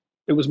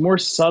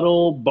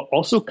subtle, but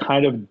also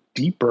kind of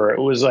deeper.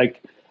 It was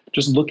like,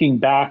 just looking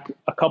back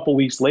a couple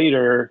weeks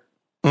later,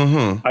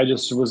 mm-hmm. I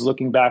just was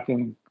looking back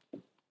and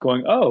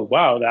going, oh,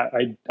 wow,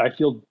 that I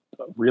feel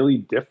really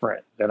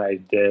different than I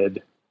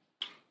did,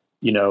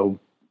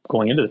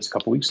 going into this a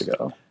couple weeks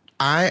ago.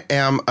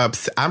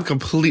 I'm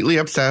completely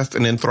obsessed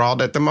and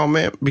enthralled at the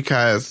moment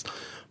because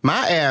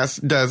my ass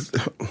does.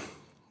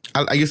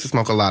 I used to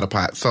smoke a lot of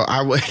pot, so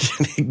I would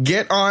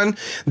get on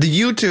the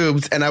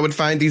YouTubes and I would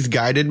find these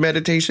guided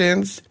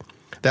meditations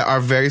that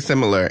are very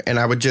similar. And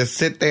I would just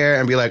sit there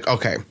and be like,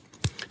 okay,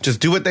 just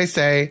do what they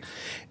say.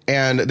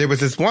 And there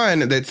was this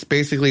one that's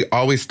basically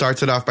always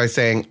starts it off by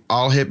saying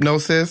all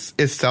hypnosis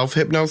is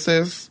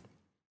self-hypnosis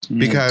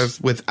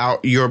because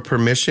without your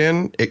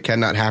permission, it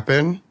cannot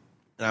happen.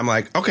 And I'm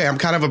like, okay, I'm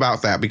kind of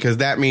about that because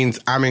that means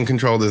I'm in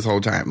control this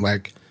whole time.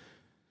 Like,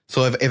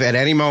 so if at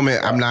any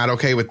moment I'm not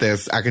okay with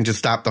this, I can just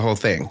stop the whole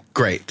thing.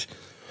 Great.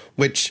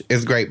 Which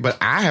is great. But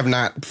I have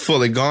not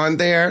fully gone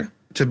there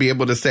to be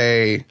able to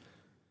say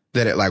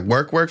that it like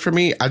worked for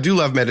me. I do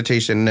love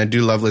meditation and I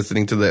do love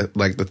listening to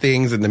the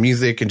things and the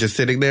music and just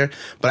sitting there.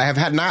 But I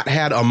have not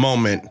had a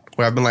moment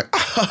where I've been like,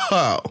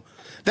 oh,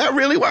 that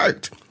really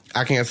worked.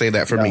 I can't say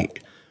that for me.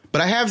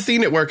 But I have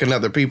seen it work in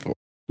other people.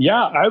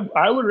 Yeah,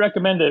 I would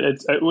recommend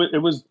it.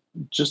 It was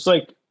just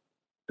like,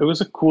 it was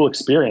a cool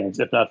experience,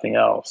 if nothing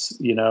else.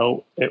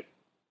 It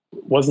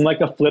wasn't like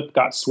a flip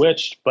got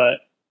switched, but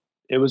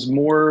it was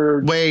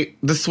more. Wait,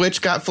 the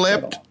switch got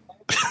flipped?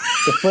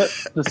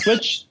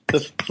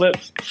 The flip,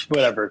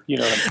 whatever. You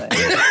know what I'm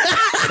saying?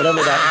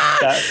 Whatever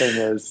that thing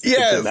is.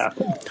 Yes.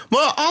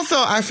 Well, also,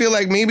 I feel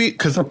like maybe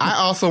because I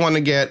also want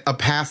to get a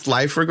past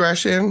life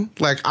regression.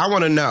 Like, I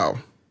want to know.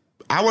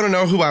 I want to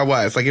know who I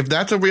was. Like, if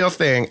that's a real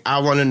thing, I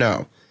want to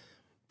know.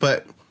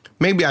 But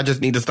maybe I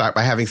just need to start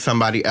by having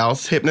somebody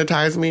else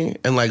hypnotize me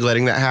and like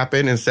letting that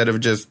happen instead of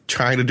just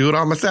trying to do it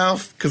all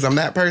myself because I'm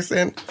that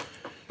person.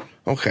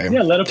 Okay.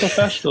 Yeah, let a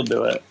professional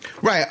do it.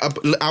 Right.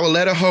 I will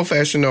let a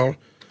professional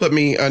put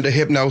me under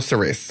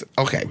hypnosis.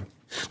 Okay.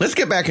 Let's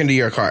get back into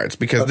your cards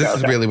because this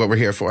is really what we're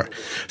here for.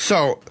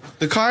 So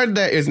the card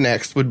that is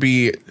next would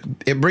be,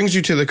 it brings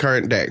you to the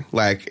current day.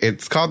 Like,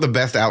 it's called the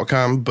best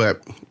outcome,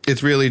 but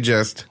it's really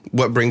just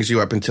what brings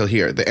you up until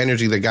here, the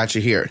energy that got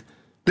you here.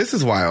 This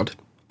is wild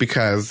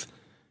because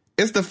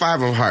it's the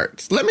 5 of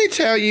Hearts. Let me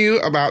tell you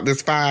about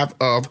this 5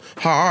 of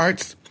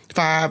Hearts.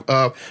 5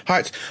 of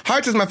Hearts.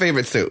 Hearts is my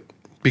favorite suit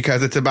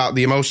because it's about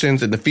the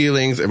emotions and the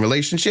feelings and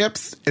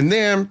relationships. And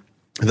then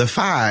the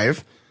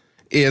 5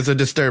 is a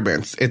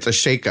disturbance. It's a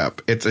shakeup.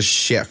 It's a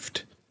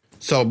shift.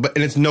 And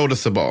it's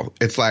noticeable.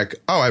 It's like,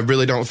 oh, I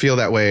really don't feel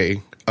that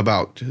way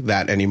about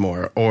that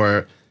anymore.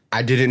 Or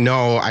I didn't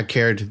know I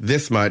cared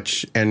this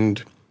much.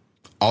 And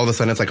all of a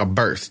sudden it's like a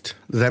burst.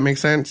 Does that make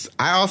sense?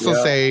 I also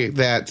say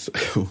that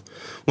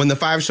when the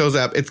 5 shows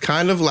up, it's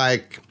kind of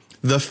like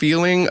the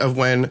feeling of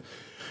when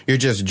you're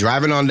just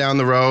driving on down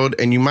the road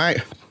and you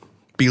might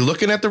be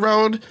looking at the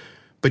road,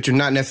 but you're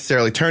not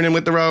necessarily turning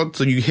with the road.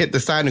 So you hit the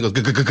side and it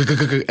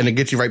goes, and it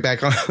gets you right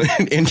back on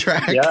in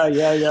track.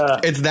 Yeah.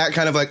 It's that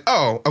kind of like,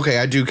 oh, okay,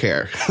 I do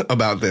care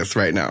about this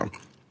right now.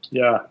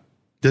 Yeah.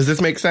 Does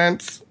this make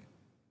sense?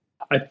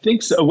 I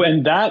think so.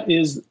 And that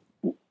is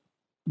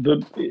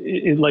like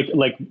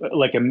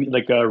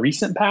a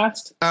recent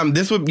past.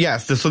 This would,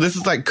 yes. So this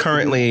is like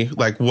currently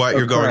like what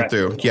you're going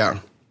through. Yeah.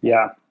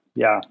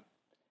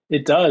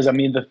 It does. I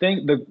mean,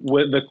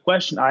 the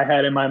question I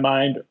had in my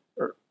mind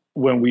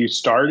when we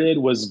started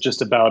was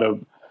just about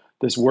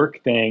this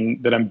work thing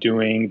that I'm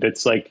doing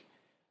that's like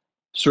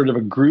sort of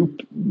a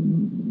group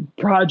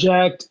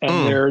project.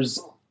 And there's,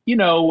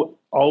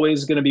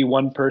 always going to be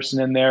one person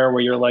in there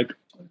where you're like,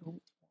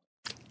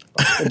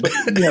 but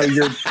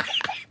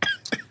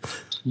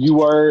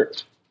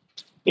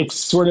it's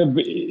sort of,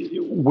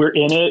 we're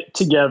in it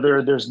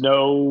together. There's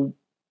no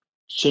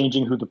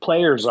changing who the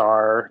players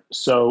are.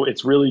 So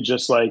it's really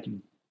just like,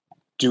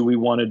 do we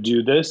want to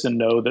do this and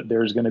know that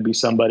there's going to be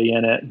somebody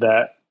in it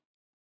that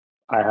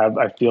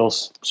I feel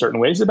certain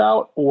ways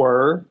about,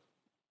 or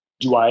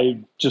do I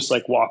just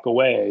like walk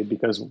away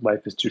because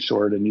life is too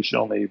short and you should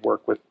only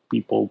work with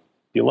people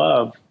you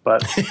love?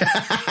 But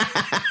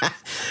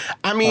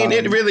I mean,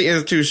 it really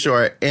is too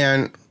short.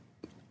 And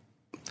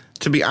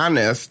to be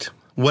honest,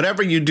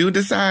 whatever you do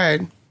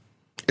decide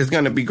is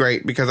going to be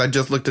great, because I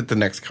just looked at the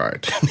next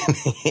card.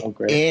 Oh,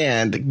 great.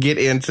 And get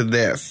into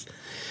this.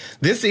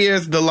 This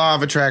is the Law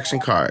of Attraction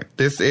card.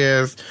 This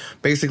is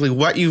basically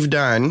what you've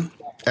done,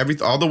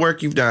 all the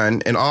work you've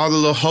done, and all the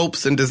little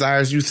hopes and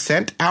desires you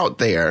sent out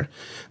there.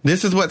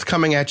 This is what's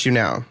coming at you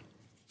now.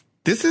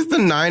 This is the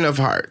 9 of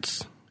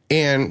Hearts.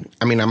 And,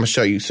 I mean, I'm going to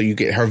show you so you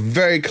get her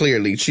very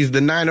clearly. She's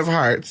the 9 of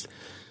Hearts.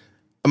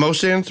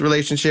 Emotions,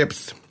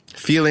 relationships,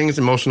 feelings,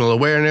 emotional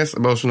awareness,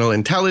 emotional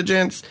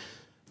intelligence.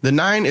 The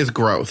 9 is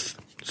growth.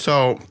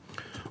 So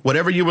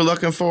whatever you were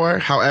looking for,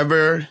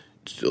 however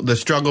the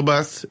struggle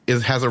bus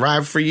has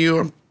arrived for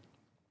you,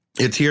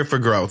 it's here for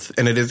growth.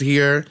 And it is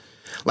here,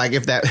 like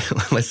if that,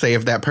 let's say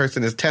if that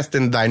person is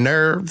testing thy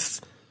nerves,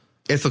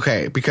 it's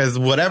okay. Because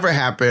whatever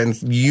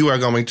happens, you are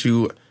going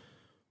to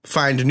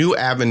find new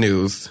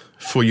avenues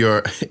for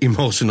your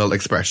emotional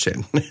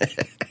expression.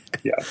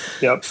 Yeah.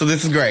 Yep. So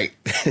this is great.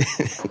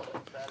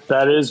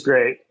 That is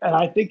great. And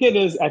I think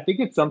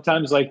it's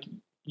sometimes like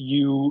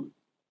you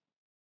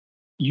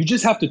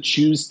just have to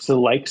choose to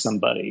like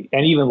somebody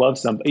and even love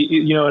somebody.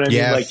 You know what I mean?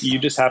 Yes. Like you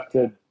just have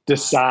to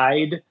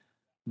decide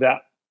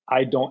that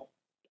I don't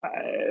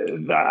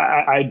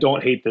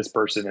hate this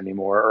person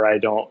anymore, or I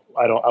don't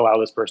allow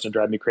this person to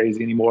drive me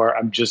crazy anymore.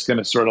 I'm just going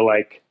to sort of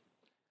like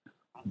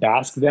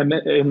bask them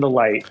in the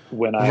light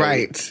when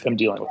I am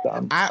dealing with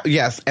them.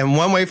 Yes. And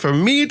one way for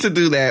me to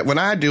do that when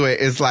I do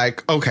it is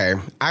like, okay,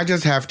 I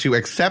just have to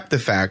accept the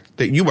fact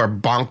that you are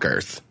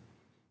bonkers.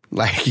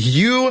 Like,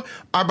 you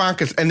are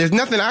bonkers. And there's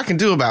nothing I can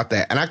do about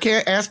that. And I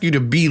can't ask you to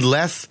be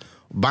less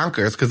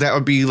bonkers, because that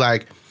would be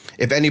like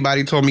if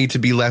anybody told me to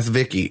be less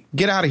Vicky.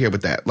 Get out of here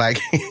with that. Like,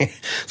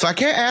 so I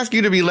can't ask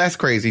you to be less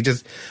crazy.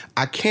 Just,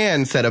 I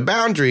can set a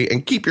boundary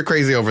and keep your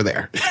crazy over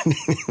there.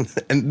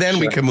 And then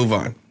we can move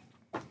on.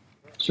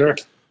 Sure.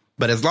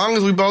 But as long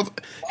as we both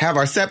have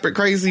our separate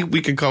crazy, we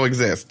can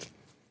coexist.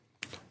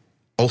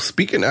 Oh,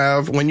 speaking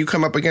of, when you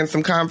come up against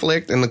some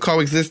conflict and the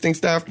coexisting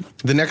stuff,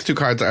 the next 2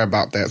 cards are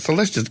about that. So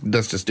let's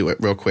just do it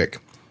real quick.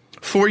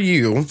 For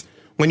you,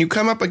 when you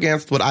come up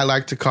against what I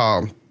like to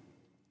call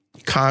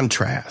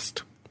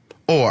contrast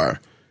or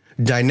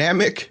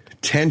dynamic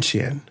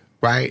tension,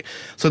 right?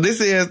 So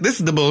this is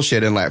the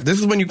bullshit in life. This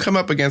is when you come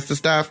up against the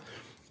stuff.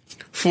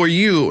 For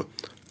you,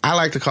 I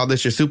like to call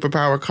this your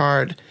superpower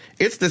card.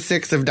 It's the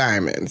 6 of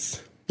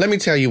Diamonds. Let me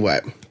tell you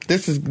what.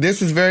 This is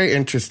very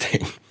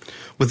interesting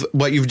with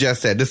what you've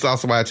just said. This is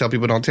also why I tell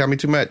people don't tell me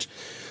too much.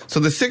 So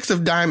the 6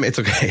 of Diamonds,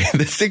 it's okay.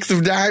 The 6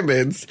 of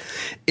Diamonds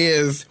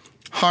is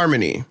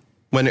harmony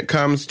when it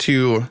comes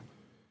to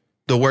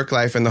the work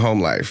life and the home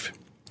life.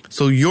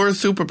 So your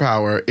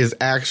superpower is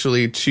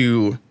actually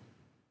to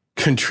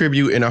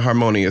contribute in a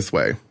harmonious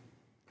way.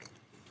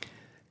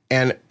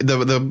 And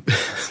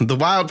the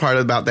wild part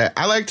about that,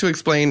 I like to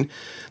explain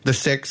the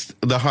 6,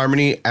 the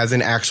harmony, as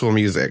in actual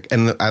music.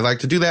 And I like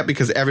to do that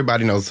because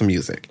everybody knows some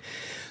music.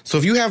 So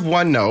if you have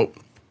one note,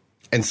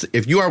 and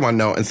if you are one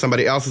note and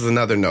somebody else is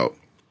another note,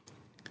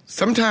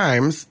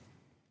 sometimes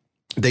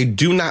they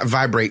do not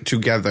vibrate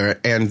together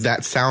and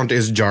that sound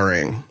is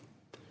jarring.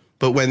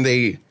 But when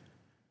they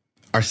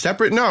are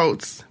separate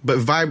notes but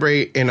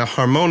vibrate in a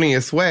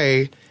harmonious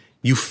way,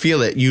 you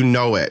feel it, you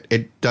know it.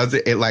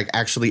 It like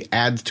actually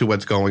adds to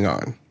what's going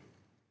on.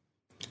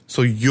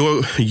 So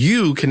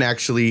you can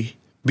actually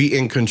be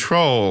in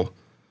control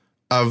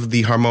of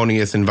the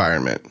harmonious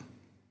environment.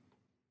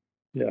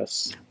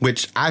 Yes.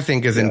 Which I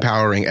think is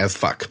empowering as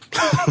fuck.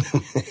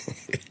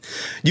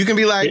 You can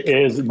be like...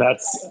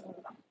 That's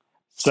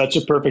such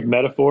a perfect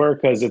metaphor,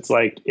 because it's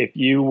like if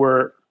you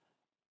were...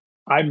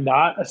 I'm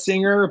not a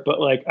singer, but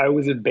like I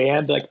was in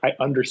band, like I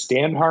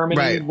understand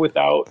harmony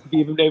without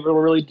even able to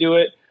really do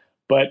it.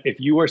 But if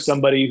you are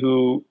somebody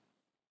who,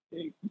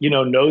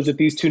 knows that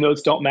these 2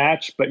 notes don't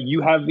match, but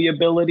you have the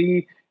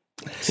ability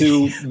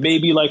to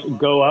maybe like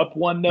go up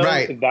one note,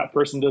 and that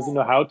person doesn't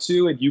know how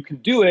to, and you can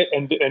do it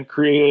and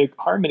create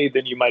a harmony,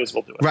 then you might as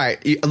well do it.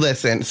 Right.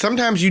 Listen,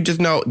 sometimes you just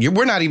know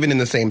we're not even in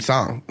the same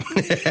song.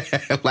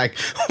 Like,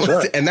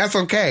 sure. And that's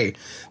okay.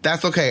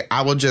 That's okay.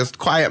 I will just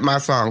quiet my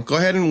song. Go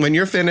ahead, and when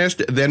you're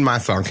finished, then my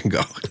song can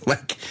go.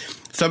 Like,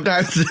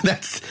 sometimes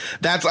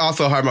that's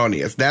also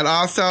harmonious. That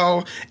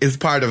also is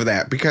part of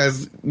that,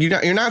 because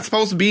you're not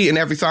supposed to be in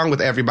every song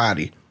with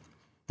everybody.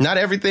 Not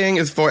everything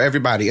is for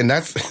everybody, and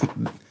that's...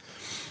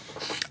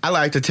 I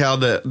like to tell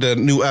the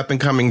new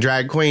up-and-coming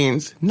drag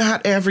queens,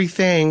 not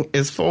everything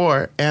is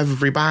for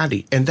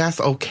everybody, and that's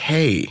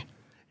okay.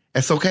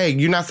 It's okay.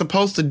 You're not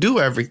supposed to do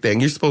everything.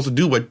 You're supposed to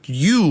do what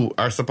you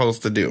are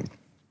supposed to do.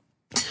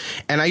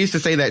 And I used to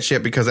say that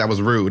shit because I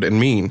was rude and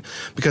mean.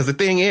 Because the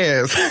thing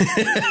is,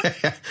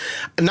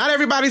 not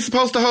everybody's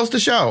supposed to host a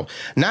show.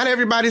 Not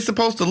everybody's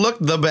supposed to look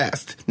the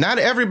best. Not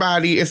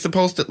everybody is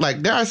supposed to,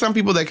 like, there are some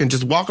people that can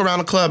just walk around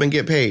a club and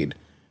get paid.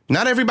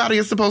 Not everybody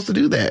is supposed to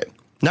do that.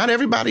 Not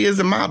everybody is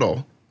a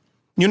model.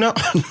 You know,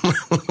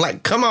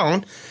 like, come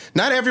on.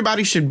 Not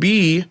everybody should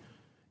be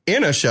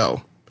in a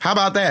show. How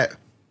about that?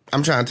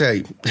 I'm trying to tell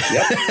you.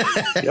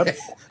 Yep.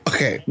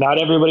 Okay. Not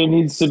everybody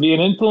needs to be an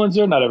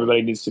influencer. Not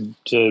everybody needs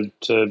to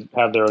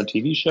have their own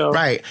TV show.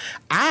 Right.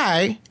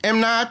 I am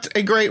not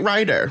a great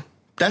writer.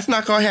 That's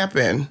not going to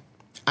happen.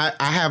 I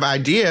have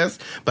ideas,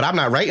 but I'm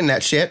not writing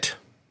that shit.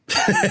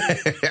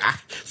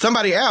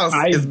 Somebody else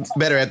is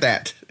better at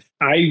that.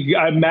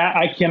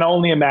 I can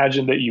only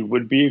imagine that you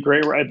would be a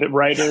great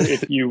writer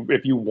if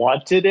you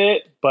wanted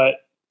it,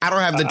 but I don't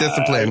have the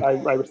discipline.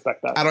 I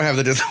respect that. I don't have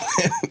the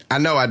discipline. I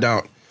know I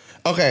don't.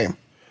 Okay,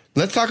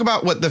 let's talk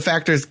about what the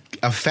factors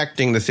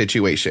affecting the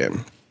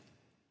situation,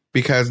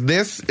 because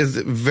this is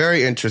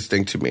very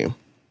interesting to me.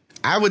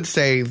 I would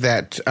say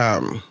that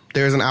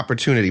there's an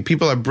opportunity.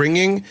 People are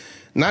bringing,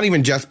 not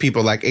even just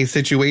people, like a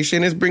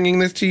situation is bringing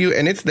this to you,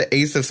 and it's the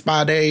Ace of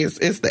Spades.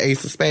 It's the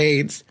Ace of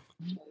Spades.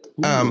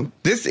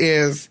 This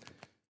is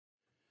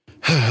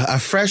a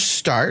fresh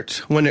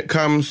start when it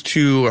comes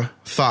to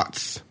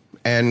thoughts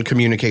and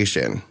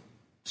communication.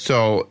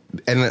 So,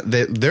 and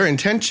their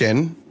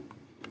intention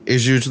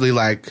is usually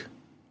like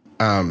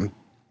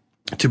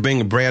to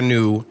bring a brand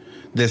new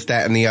this,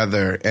 that, and the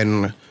other,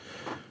 and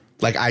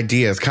like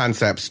ideas,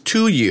 concepts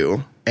to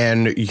you.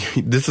 And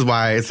this is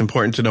why it's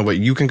important to know what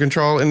you can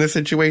control in this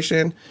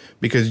situation,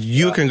 because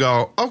you can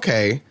go,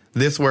 okay,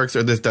 this works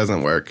or this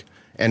doesn't work.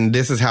 And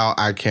this is how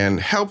I can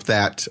help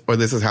that, or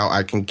this is how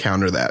I can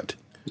counter that.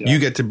 Yeah. You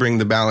get to bring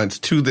the balance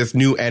to this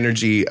new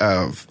energy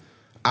of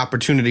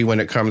opportunity when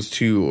it comes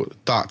to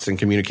thoughts and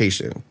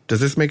communication. Does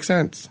this make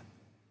sense?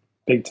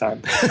 Big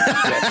time.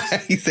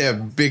 Yes. He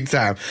said big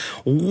time.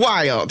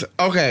 Wild.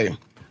 Okay.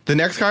 The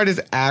next card is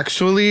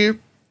actually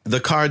the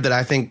card that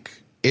I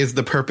think is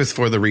the purpose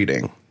for the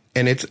reading.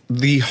 And it's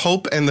the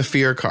Hope and the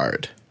Fear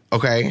card.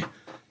 Okay?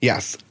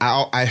 Yes.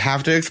 I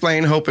have to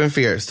explain hope and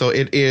fear. So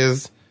it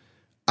is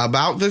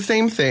about the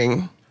same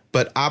thing,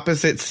 but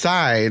opposite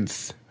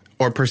sides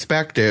or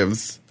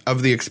perspectives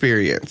of the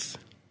experience.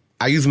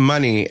 I use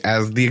money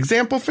as the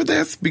example for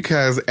this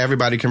because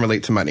everybody can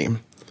relate to money.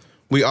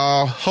 We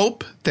all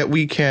hope that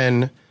we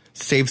can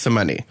save some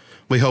money.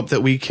 We hope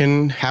that we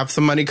can have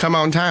some money come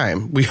on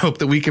time. We hope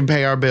that we can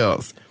pay our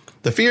bills.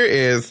 The fear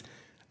is,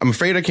 I'm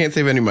afraid I can't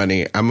save any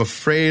money. I'm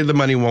afraid the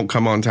money won't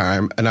come on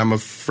time, and I'm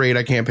afraid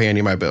I can't pay any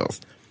of my bills.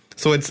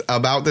 So it's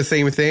about the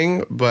same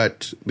thing,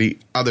 but the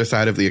other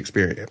side of the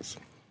experience.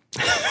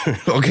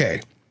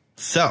 Okay.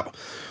 So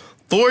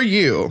for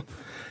you,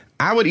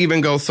 I would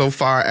even go so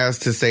far as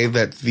to say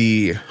that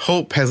the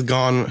hope has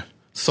gone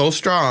so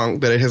strong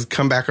that it has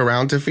come back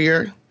around to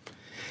fear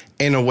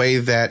in a way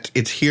that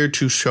it's here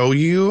to show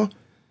you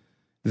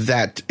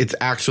that it's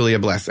actually a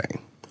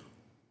blessing.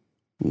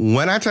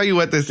 When I tell you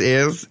what this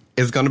is,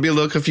 it's going to be a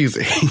little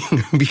confusing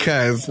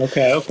because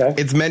okay.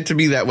 It's meant to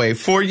be that way.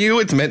 For you,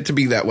 it's meant to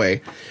be that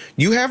way.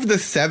 You have the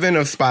 7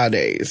 of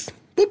Spades.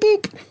 Boop,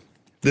 boop.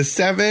 The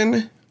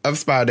 7 of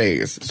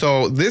Spades.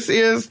 So this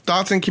is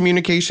thoughts and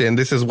communication.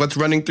 This is what's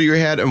running through your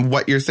head and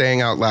what you're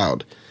saying out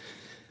loud.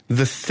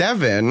 The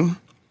 7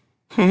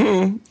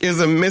 is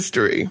a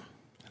mystery.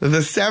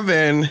 The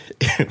 7,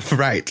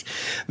 right.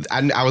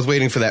 I was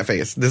waiting for that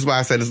face. This is why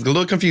I said it's a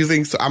little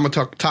confusing, so I'm going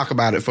to talk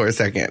about it for a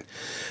second.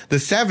 The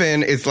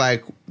 7 is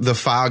like the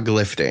fog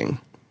lifting.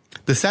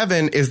 The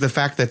 7 is the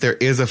fact that there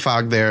is a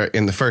fog there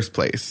in the first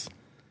place.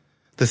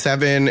 The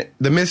 7,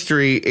 the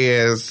mystery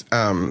is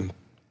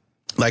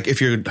like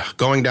if you're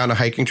going down a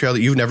hiking trail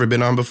that you've never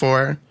been on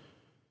before,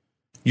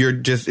 you're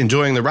just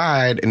enjoying the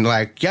ride and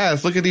like,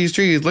 yes, look at these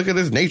trees, look at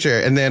this nature.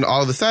 And then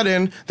all of a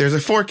sudden, there's a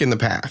fork in the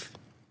path.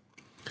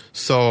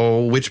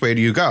 So which way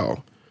do you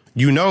go?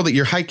 You know that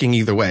you're hiking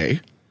either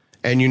way,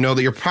 and you know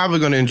that you're probably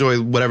going to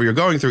enjoy whatever you're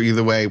going through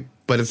either way,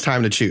 but it's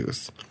time to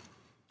choose.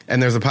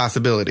 And there's a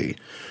possibility.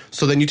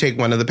 So then you take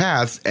one of the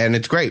paths, and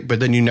it's great, but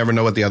then you never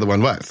know what the other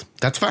one was.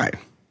 That's fine.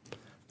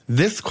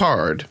 This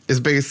card is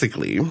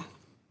basically,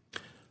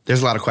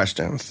 there's a lot of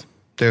questions.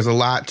 There's a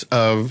lot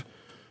of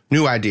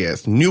new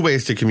ideas, new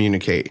ways to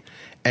communicate,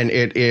 and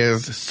it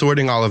is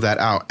sorting all of that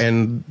out.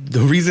 And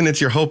the reason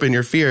it's your hope and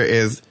your fear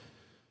is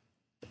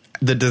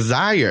the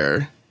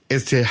desire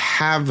is to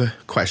have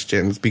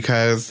questions,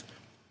 because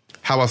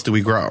how else do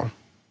we grow?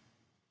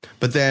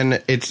 But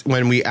then it's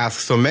when we ask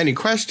so many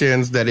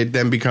questions that it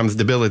then becomes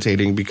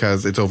debilitating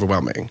because it's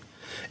overwhelming.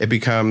 It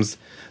becomes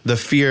the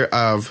fear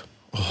of,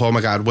 oh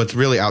my God, what's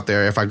really out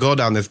there? If I go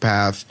down this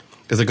path,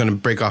 is it going to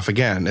break off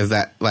again? Is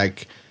that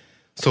like,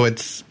 so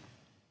it's,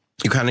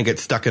 you kind of get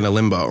stuck in a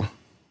limbo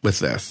with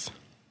this.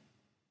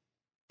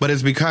 But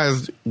it's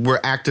because we're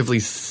actively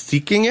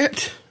seeking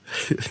it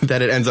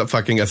that it ends up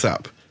fucking us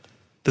up.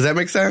 Does that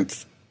make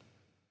sense?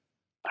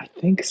 I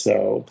think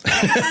so.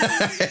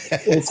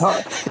 It's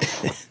hard.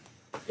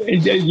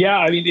 Yeah,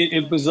 I mean,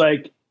 it was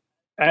like,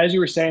 as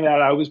you were saying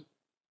that, I was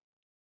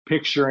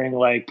picturing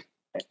like,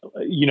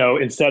 you know,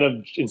 instead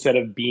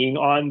of being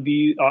on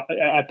the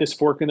at this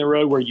fork in the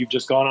road where you've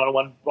just gone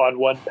on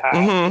one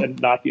path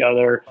and not the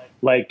other,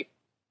 like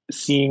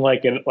seeing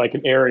like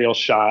an aerial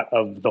shot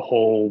of the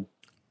whole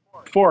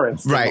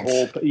forest. Right. The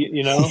whole,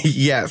 you know?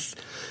 Yes.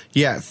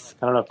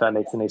 I don't know if that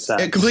makes any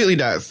sense. It completely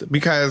does,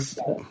 because,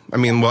 I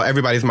mean, well,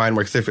 everybody's mind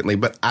works differently,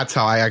 but that's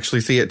how I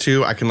actually see it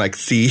too. I can like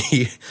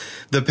see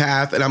the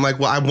path, and I'm like,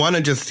 well, I want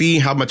to just see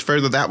how much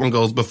further that one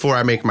goes before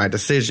I make my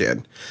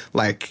decision.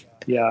 Like,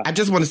 yeah, I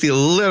just want to see a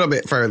little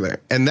bit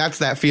further. And that's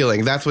that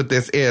feeling. That's what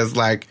this is.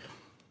 Like,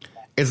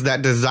 it's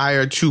that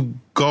desire to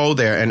go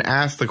there and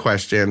ask the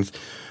questions.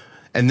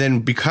 And then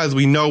because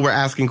we know we're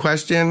asking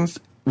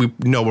questions, we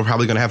know we're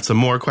probably going to have some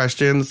more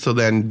questions. So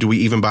then do we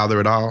even bother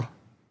at all?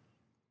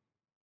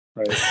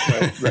 Right.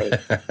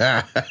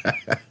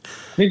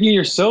 Mickey,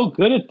 you're so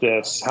good at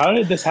this. How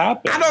did this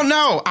happen? I don't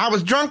know. I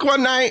was drunk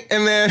one night,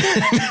 and then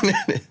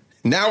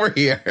now we're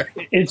here.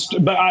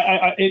 But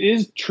it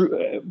is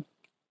true.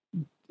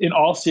 In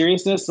all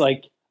seriousness,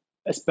 like,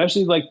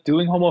 especially like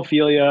doing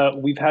Homophilia,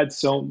 we've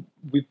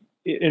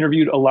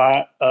interviewed a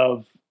lot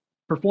of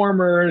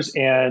performers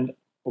and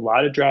a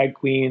lot of drag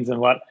queens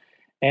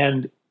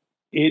and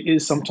it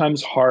is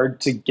sometimes hard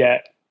to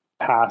get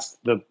past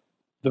the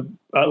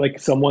like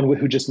someone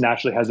who just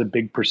naturally has a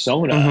big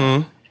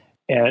persona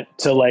and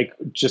to like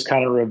just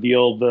kind of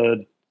reveal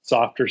the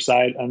softer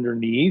side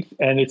underneath.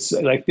 And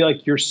I feel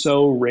like you're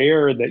so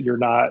rare that you're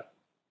not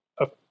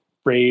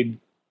afraid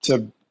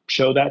to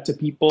show that to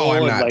people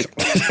and like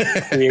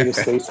create a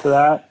space for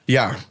that.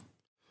 Yeah.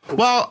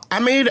 Well, I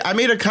made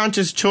a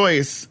conscious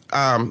choice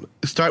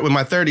start when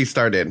my 30s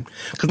started,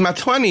 because my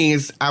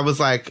 20s I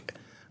was like,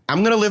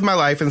 I'm going to live my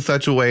life in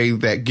such a way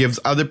that gives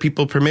other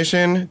people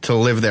permission to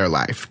live their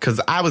life, because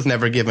I was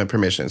never given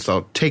permission.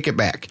 So take it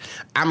back.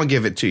 I'm going to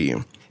give it to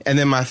you. And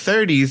then my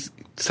 30s,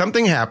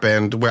 something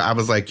happened where I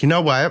was like, you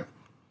know what?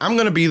 I'm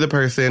going to be the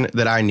person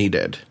that I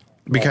needed,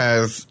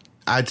 because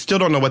I still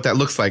don't know what that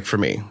looks like for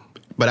me,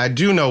 but I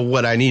do know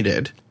what I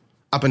needed.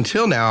 Up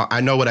until now,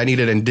 I know what I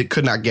needed and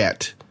could not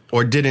get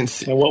or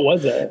didn't. And what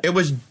was it? It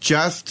was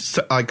just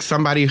like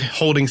somebody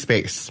holding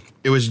space.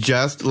 It was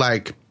just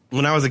like,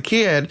 when I was a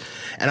kid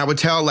and I would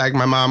tell like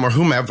my mom or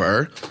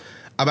whomever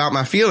about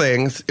my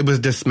feelings, it was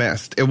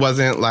dismissed. It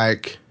wasn't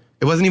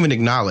even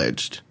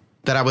acknowledged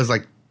that I was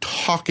like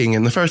talking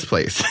in the first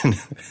place,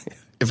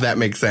 if that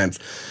makes sense.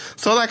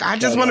 So like, I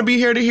just want to be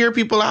here to hear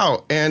people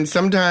out. And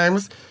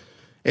sometimes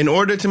in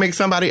order to make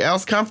somebody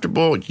else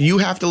comfortable, you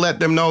have to let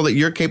them know that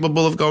you're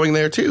capable of going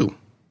there too.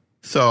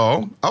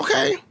 So,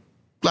 okay.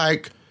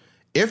 Like,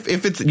 if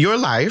it's your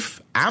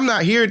life, I'm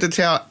not here to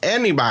tell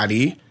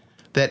anybody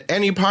that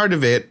any part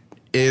of it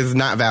is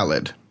not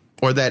valid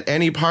or that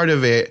any part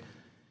of it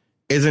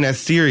isn't as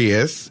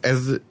serious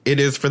as it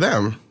is for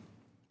them,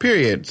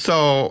 period.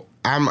 So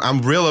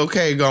I'm real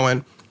okay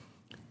going,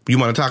 you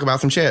want to talk about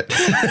some shit?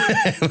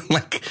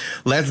 Like,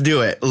 let's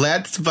do it.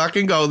 Let's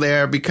fucking go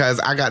there, because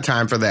I got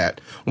time for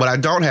that. What I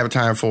don't have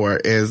time for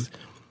is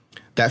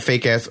that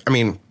fake ass, I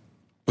mean,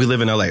 we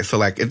live in LA, so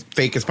like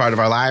fake is part of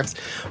our lives,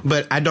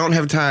 but I don't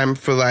have time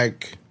for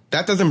like,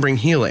 that doesn't bring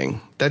healing.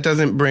 That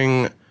doesn't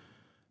bring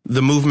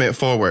the movement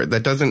forward.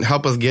 That doesn't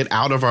help us get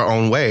out of our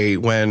own way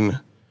when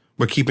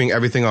we're keeping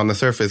everything on the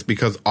surface,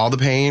 because all the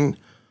pain,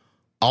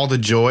 all the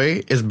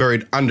joy is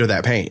buried under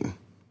that pain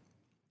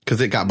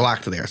because it got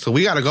blocked there. So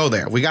we got to go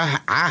there.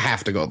 I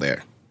have to go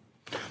there.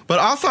 But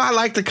also I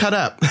like to cut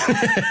up.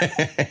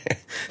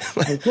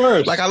 Of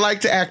course. Like I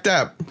like to act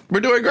up. We're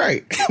doing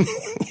great.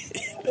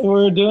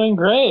 We're doing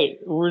great.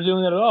 We're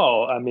doing it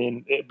all. I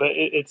mean,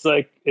 it's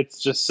like, it's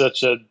just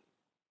such a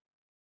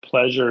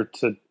pleasure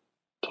to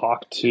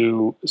talk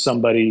to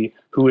somebody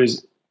who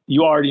is,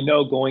 you already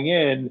know going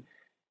in,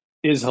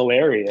 is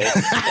hilarious,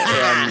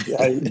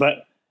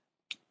 but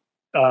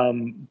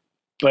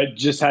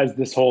just has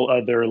this whole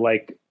other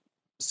like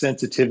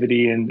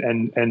sensitivity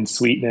and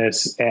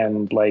sweetness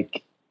and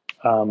like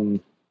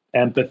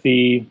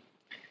empathy.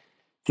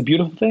 It's a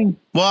beautiful thing.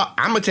 Well,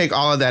 I'm gonna take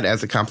all of that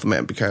as a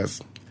compliment,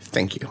 because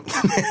thank you.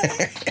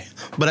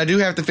 But I do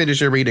have to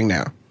finish your reading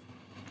now.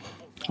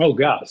 Oh,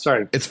 God.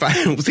 Sorry. It's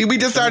fine. See, we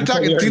just started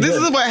talking. See, this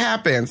is what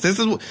happens. This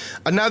is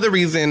another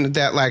reason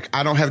that, like,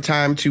 I don't have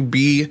time to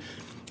be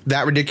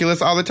that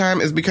ridiculous all the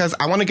time, is because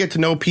I want to get to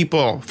know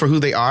people for who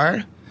they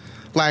are.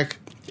 Like,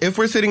 if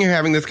we're sitting here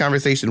having this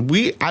conversation,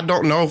 I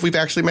don't know if we've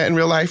actually met in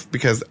real life,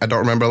 because I don't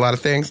remember a lot of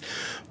things.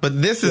 But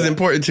this is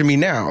important to me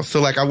now. So,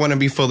 like, I want to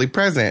be fully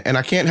present. And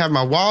I can't have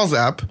my walls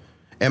up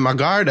and my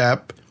guard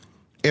up.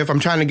 If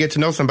I'm trying to get to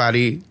know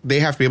somebody, they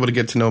have to be able to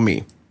get to know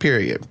me,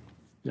 period.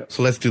 Yep.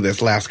 So let's do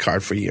this last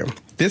card for you.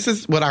 This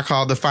is what I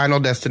call the Final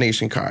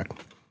Destination card.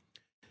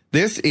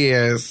 This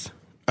is,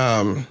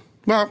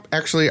 well,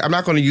 actually, I'm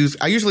not going to use,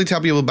 I usually tell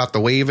people about the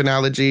wave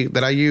analogy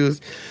that I use,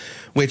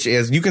 which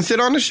is you can sit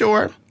on the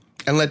shore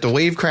and let the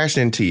wave crash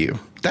into you.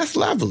 That's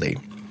lovely.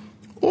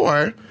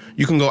 Or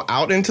you can go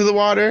out into the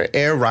water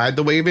and ride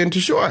the wave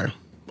into shore.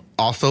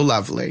 Also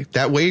lovely.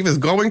 That wave is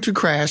going to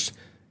crash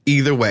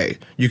either way.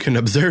 You can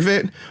observe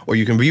it or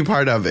you can be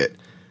part of it.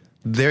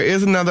 There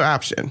is another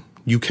option.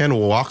 You can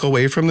walk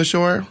away from the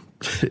shore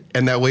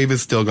and that wave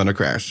is still going to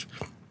crash.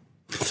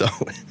 So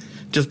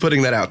just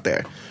putting that out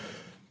there.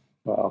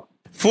 Wow.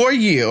 For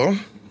you,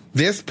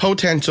 this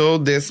potential,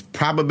 this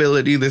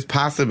probability, this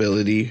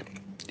possibility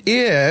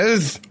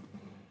is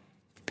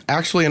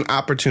actually an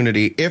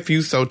opportunity. If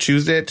you so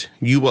choose it,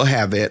 you will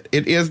have it.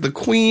 It is the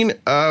Queen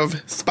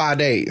of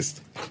Spades.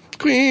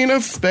 Queen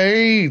of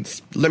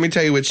Spades. Let me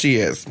tell you what she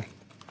is.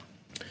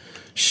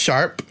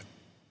 Sharp,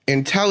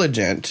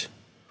 intelligent,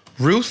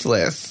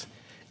 ruthless,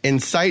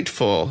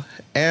 insightful,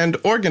 and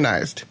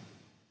organized.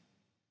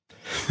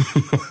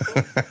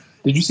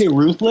 Did you say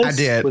ruthless? I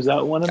did. Was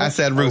that one of them? I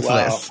said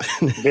ruthless.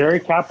 Oh, wow. Very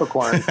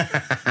Capricorn.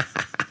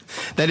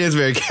 That is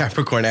very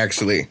Capricorn,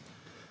 actually.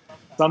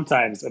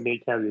 Sometimes, I mean,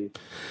 it can be.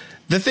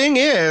 The thing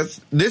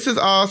is, this is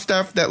all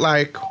stuff that,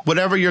 like,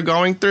 whatever you're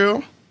going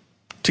through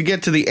to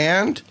get to the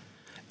end,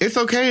 it's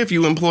okay if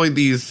you employ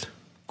these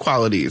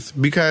qualities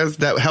because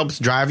that helps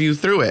drive you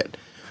through it.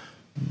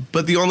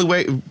 But the only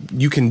way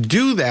you can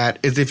do that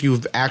is if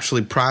you've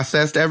actually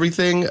processed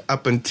everything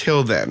up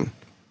until then.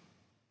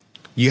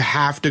 You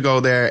have to go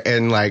there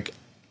and, like,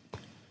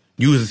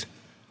 use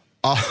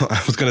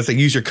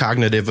your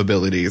cognitive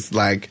abilities.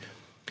 Like,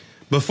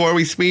 before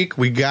we speak,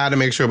 we got to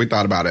make sure we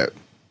thought about it.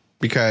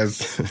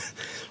 Because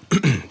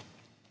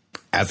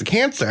as a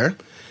Cancer,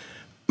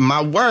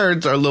 my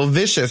words are a little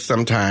vicious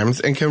sometimes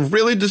and can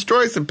really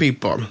destroy some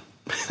people.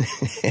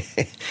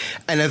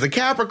 And as a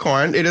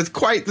Capricorn, it is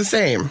quite the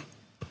same.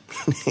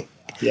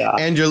 Yeah.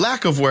 And your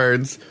lack of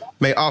words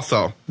may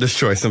also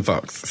destroy some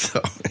folks.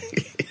 So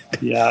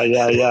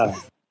Yeah.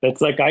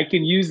 It's like I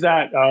can use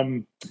that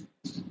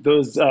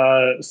those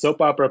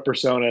soap opera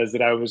personas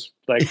that I was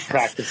like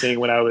practicing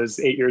when I was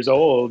 8 years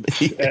old.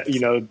 Yes.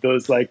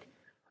 Those like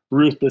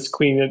ruthless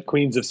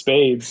queens of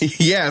spades.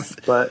 Yes,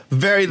 but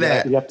very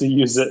that. You have to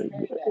use it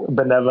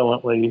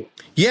benevolently.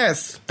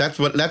 Yes,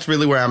 that's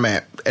really where I'm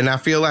at, and I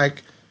feel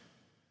like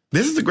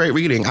this is a great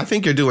reading. I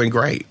think you're doing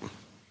great.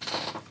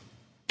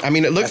 I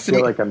mean, it looks to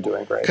me like I'm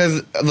doing great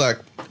because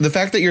look, the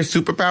fact that your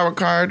superpower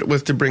card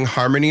was to bring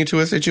harmony to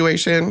a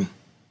situation.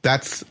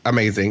 That's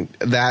amazing.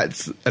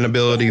 That's an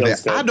ability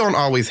that I don't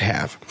always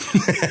have.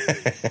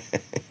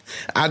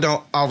 I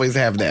don't always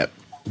have that.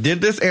 Did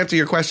this answer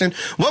your question?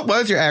 What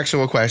was your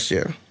actual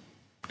question?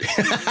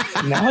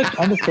 Now I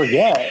kind of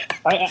forget.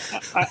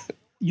 I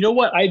you know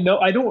what? I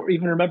don't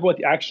even remember what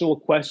the actual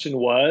question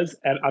was.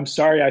 And I'm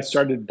sorry I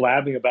started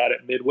blabbing about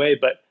it midway,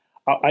 but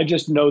I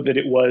just know that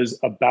it was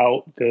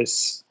about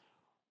this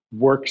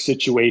work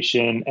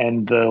situation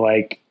and the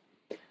like,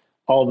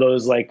 all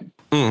those like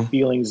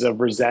feelings of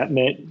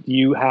resentment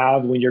you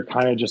have when you're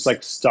kind of just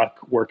like stuck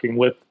working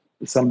with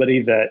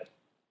somebody that,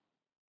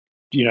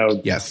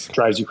 yes,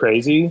 drives you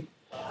crazy.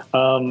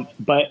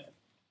 But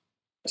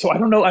so I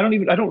don't know. I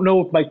don't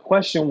know if my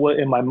question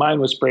in my mind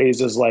was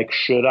phrased as like,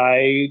 should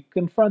I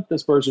confront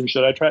this person?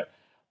 Should I try?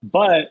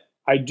 But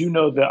I do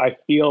know that I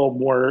feel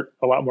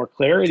a lot more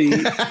clarity,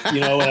 and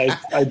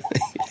I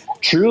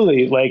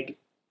truly like,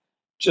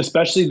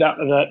 especially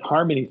that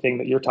harmony thing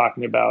that you're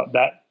talking about,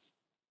 that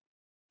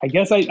I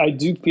guess I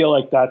do feel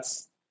like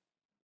that's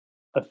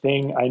a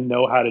thing I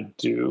know how to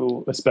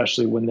do,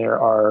 especially when there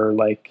are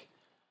like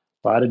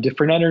a lot of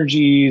different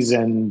energies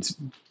and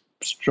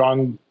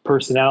strong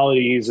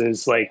personalities,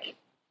 is like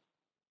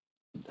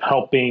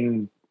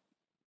helping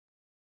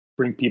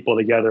bring people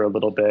together a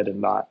little bit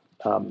and not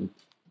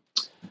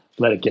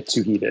let it get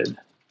too heated.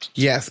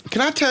 Yes.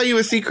 Can I tell you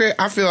a secret?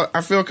 I feel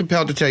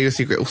compelled to tell you a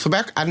secret. So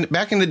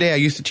back in the day, I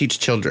used to teach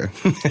children.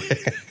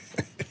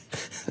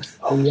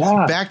 Oh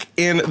yeah. Back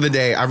in the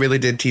day, I really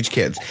did teach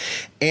kids,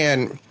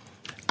 and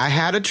I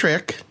had a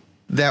trick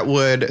that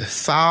would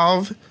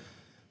solve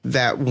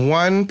that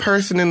one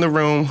person in the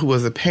room who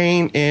was a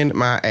pain in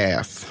my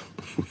ass.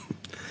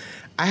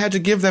 I had to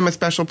give them a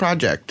special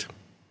project.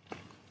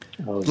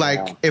 Oh, like,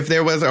 yeah. if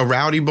there was a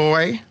rowdy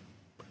boy,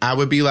 I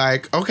would be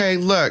like, okay,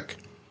 look,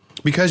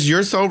 because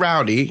you're so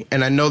rowdy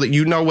and I know that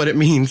you know what it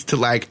means to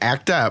like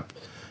act up,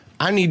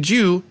 I need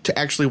you to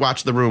actually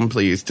watch the room,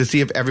 please, to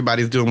see if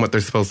everybody's doing what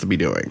they're supposed to be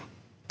doing.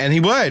 And he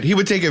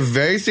would take it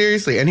very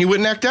seriously, and he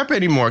wouldn't act up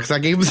anymore because I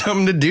gave him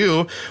something to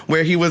do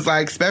where he was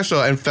like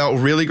special and felt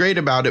really great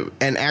about it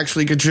and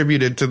actually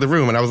contributed to the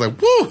room. And I was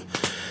like, woo,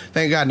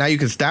 thank God. Now you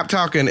can stop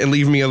talking and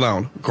leave me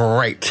alone.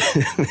 Great.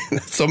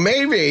 So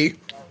maybe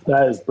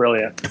that is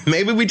brilliant.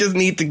 Maybe we just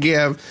need to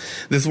give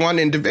this one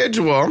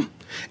individual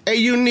a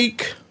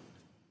unique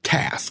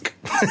task.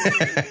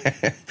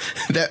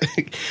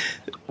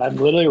 I'm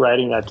literally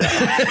writing that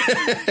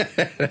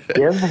down.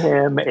 Give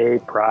him a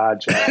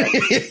project.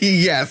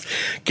 Yes.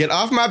 Get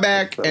off my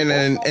back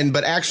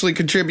but actually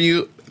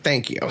contribute.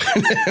 Thank you.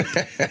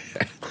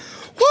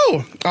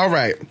 Woo! All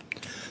right.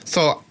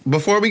 So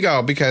before we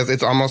go, because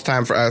it's almost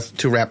time for us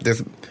to wrap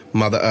this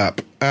mother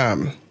up,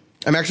 I'm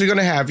actually going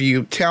to have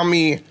you tell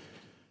me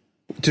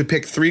to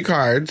pick 3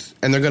 cards,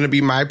 and they're going to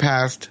be my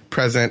past,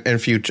 present, and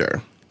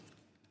future.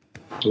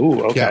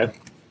 Ooh, okay. Yeah.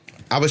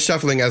 I was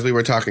shuffling as we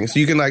were talking, so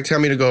you can like tell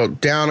me to go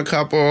down a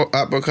couple,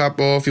 up a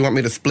couple, if you want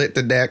me to split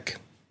the deck.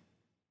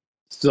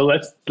 So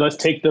let's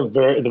take the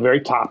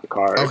very top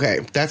card.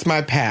 Okay, that's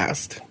my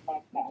past.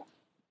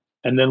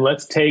 And then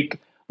let's take,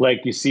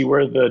 like, you see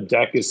where the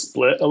deck is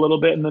split a little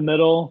bit in the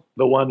middle,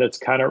 the one that's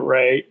kind of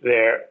right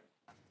there.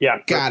 Yeah,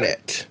 got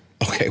it.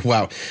 Okay,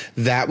 wow.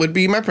 That would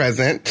be my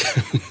present.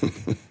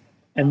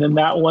 And then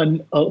that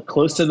one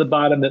close to the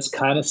bottom that's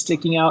kind of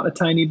sticking out a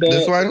tiny bit.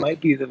 This one? It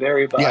might be the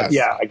very bottom. Yes.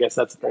 Yeah, I guess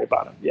that's the very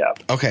bottom. Yeah.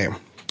 Okay.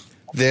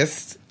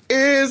 This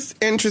is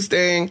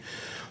interesting.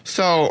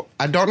 So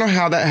I don't know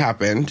how that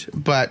happened,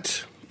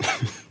 but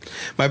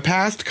my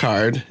past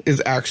card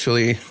is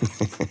actually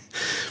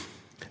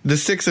the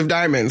 6 of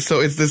diamonds. So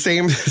it's the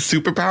same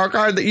superpower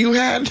card that you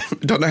had.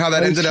 Don't know how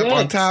that ended up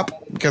on top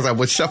because I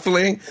was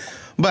shuffling.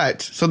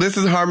 But so this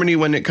is harmony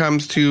when it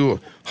comes to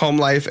home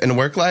life and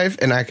work life.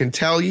 And I can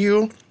tell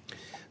you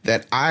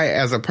that I,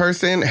 as a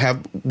person,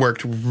 have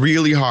worked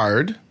really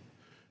hard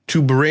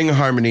to bring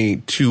harmony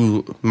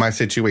to my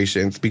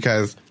situations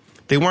because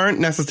they weren't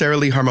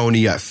necessarily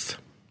harmonious.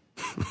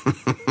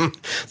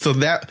 So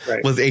that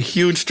was a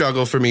huge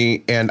struggle for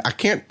me. And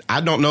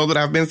I don't know that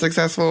I've been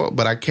successful,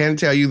 but I can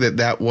tell you that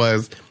that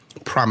was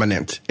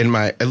prominent in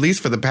at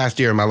least for the past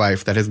year of my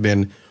life, that has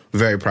been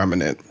very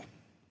prominent.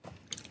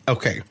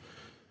 Okay.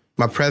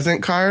 My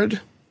present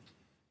card.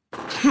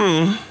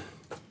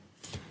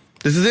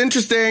 This is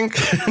interesting.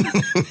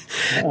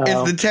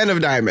 It's the 10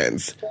 of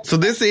diamonds. So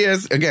this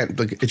is, again,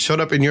 it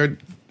showed up in your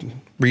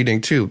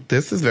reading too.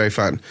 This is very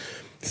fun.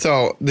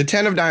 So the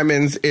 10 of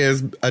diamonds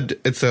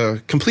it's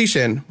a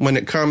completion when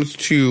it comes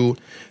to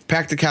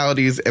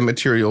practicalities and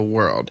material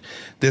world.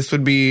 This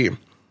would be,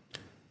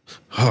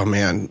 oh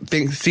man,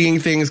 seeing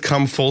things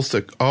come full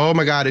circle. Oh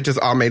my God, it just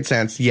all made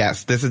sense.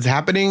 Yes, this is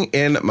happening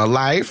in my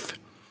life.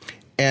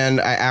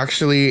 And I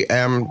actually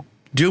am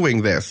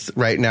doing this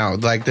right now.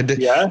 Like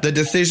the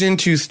decision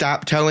to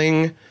stop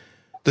telling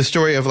the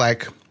story of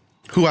like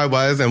who I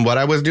was and what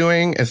I was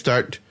doing and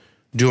start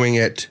doing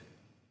it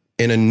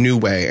in a new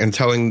way and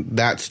telling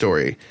that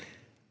story.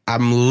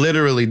 I'm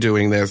literally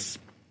doing this.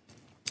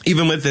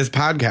 Even with this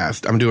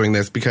podcast, I'm doing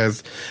this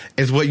because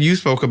it's what you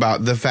spoke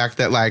about. The fact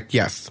that like,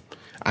 yes,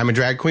 I'm a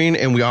drag queen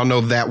and we all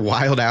know that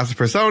wild ass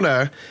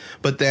persona,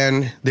 but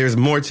then there's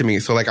more to me.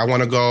 So like, I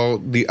want to go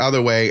the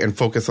other way and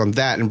focus on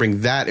that and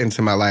bring that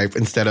into my life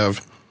instead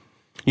of,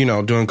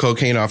 doing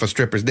cocaine off of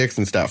strippers' dicks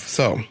and stuff.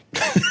 So,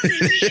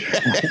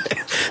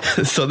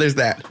 so there's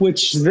that.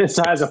 Which this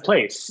has a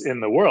place in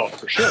the world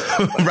for sure.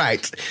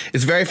 Right.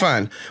 It's very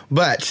fun,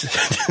 but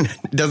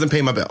it doesn't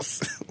pay my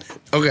bills.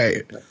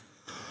 Okay.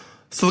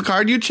 So the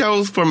card you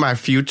chose for my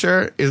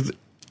future is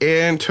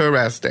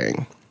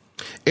interesting.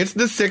 It's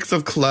the 6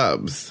 of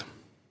clubs.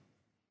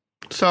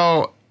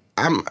 So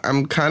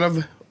I'm kind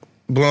of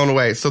blown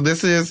away. So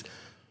this is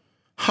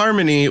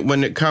harmony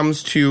when it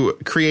comes to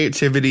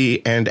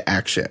creativity and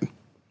action.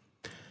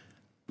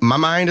 My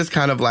mind is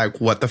kind of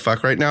like, what the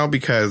fuck right now?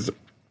 Because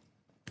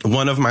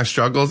one of my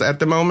struggles at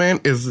the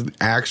moment is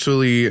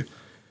actually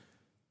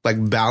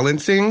like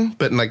balancing,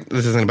 but like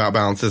this isn't about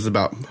balance, this is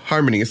about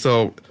harmony.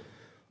 So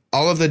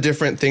all of the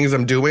different things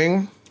I'm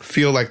doing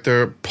feel like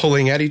they're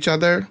pulling at each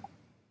other.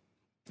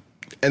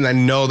 And I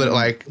know that,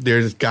 like,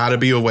 there's got to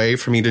be a way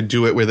for me to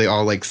do it where they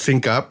all, like,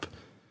 sync up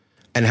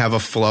and have a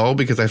flow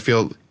because I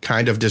feel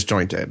kind of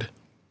disjointed.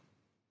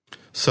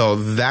 So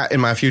that in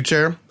my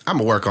future, I'm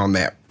going to work on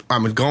that.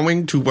 I'm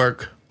going to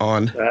work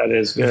on that.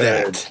 Is good.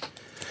 That.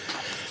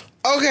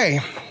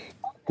 Okay.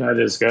 That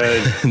is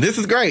good. This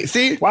is great.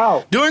 See?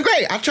 Wow. Doing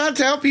great. I try to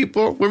tell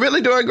people we're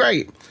really doing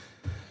great.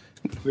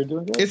 We're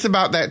doing good. It's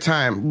about that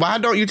time. Why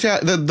don't you tell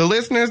the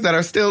listeners that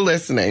are still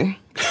listening?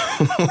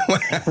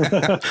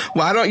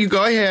 Why don't you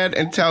go ahead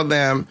and tell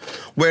them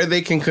where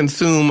they can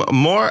consume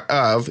more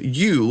of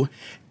you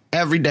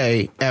every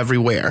day,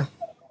 everywhere?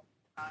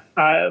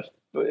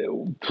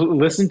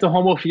 Listen to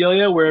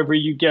Homophilia wherever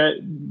you get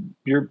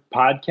your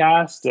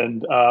podcast,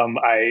 and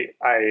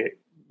I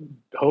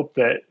hope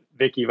that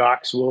Vicky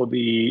Vox will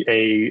be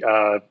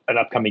an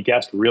upcoming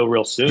guest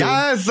real soon.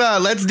 Yes,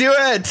 let's do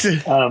it.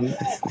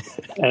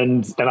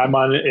 And I'm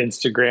on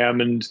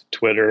Instagram and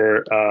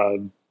Twitter.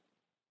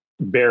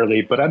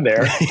 Barely, but I'm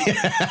there.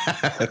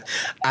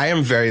 I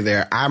am very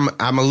there.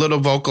 I'm a little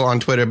vocal on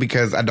Twitter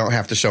because I don't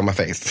have to show my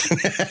face.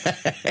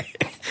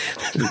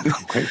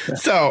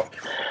 So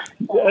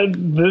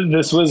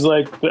this was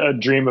like a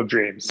dream of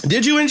dreams.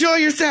 Did you enjoy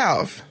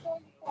yourself?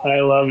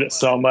 I loved it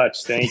so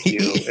much. Thank you.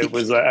 It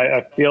was.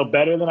 I feel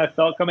better than I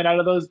felt coming out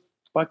of those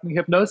fucking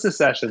hypnosis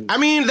sessions. I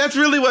mean, that's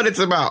really what it's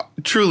about,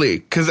 truly.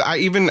 Because I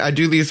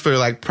do these for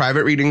like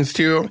private readings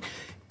too.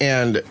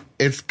 And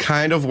it's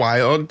kind of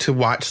wild to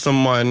watch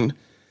someone,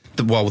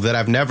 that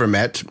I've never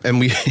met. And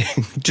we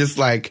just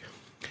like,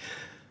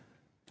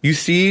 you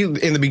see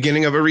in the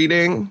beginning of a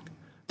reading,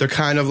 they're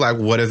kind of like,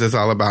 what is this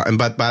all about?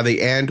 But by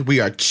the end, we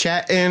are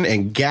chatting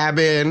and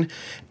gabbing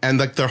and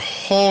like their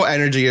whole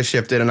energy is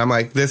shifted. And I'm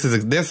like, this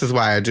is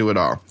why I do it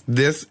all.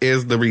 This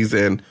is the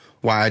reason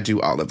why I do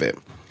all of it.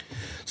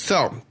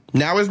 So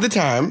now is the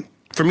time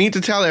for me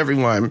to tell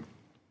everyone,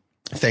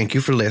 thank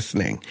you for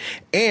listening.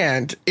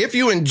 And if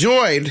you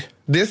enjoyed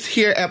this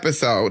here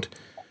episode,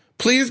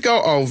 please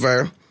go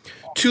over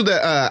to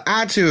the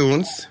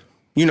iTunes,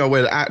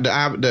 where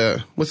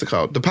the what's it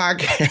called? The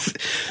podcast.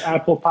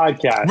 Apple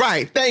Podcast.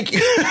 Right. Thank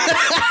you.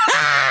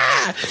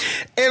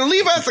 And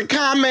leave us a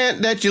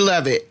comment that you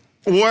love it.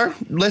 Or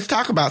let's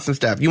talk about some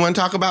stuff. You want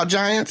to talk about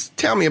giants?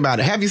 Tell me about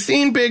it. Have you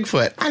seen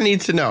Bigfoot? I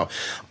need to know.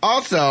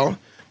 Also,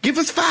 give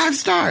us 5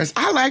 stars.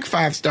 I like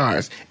 5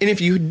 stars. And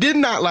if you did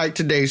not like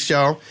today's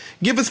show,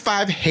 give us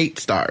 5 hate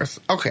stars.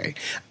 Okay,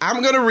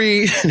 I'm going to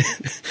read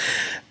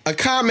a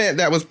comment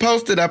that was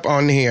posted up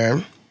on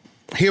here.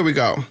 Here we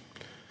go.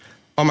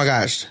 Oh my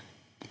gosh.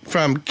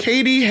 From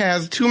Katie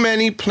has too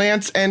many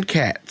plants and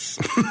cats.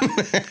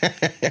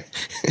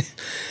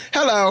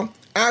 Hello,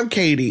 I'm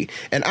Katie,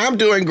 and I'm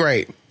doing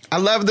great. I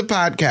love the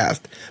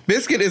podcast.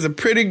 Biscuit is a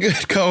pretty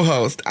good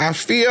co-host. I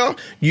feel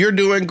you're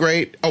doing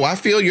great. Oh, I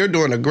feel you're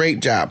doing a great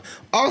job.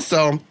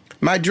 Also,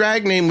 my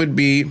drag name would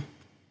be...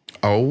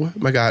 Oh,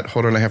 my God.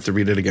 Hold on. I have to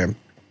read it again.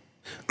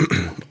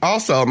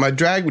 Also, my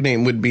drag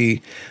name would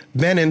be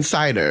Ben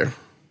Insider.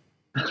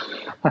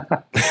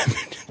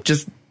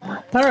 Just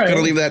gonna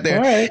leave that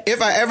there. Right.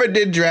 If I ever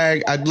did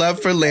drag, I'd love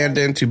for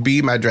Landon to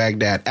be my drag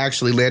dad.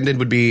 Actually, Landon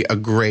would be a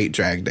great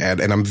drag dad,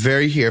 and I'm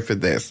very here for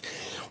this.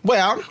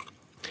 Well...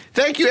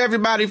 Thank you,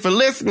 everybody, for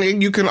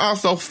listening. You can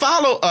also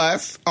follow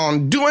us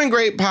on Doing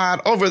Great Pod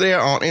over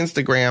there on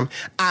Instagram.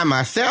 I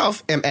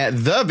myself am at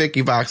The Vicky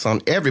Vox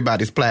on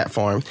everybody's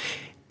platform.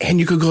 And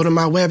you could go to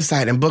my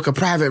website and book a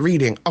private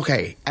reading.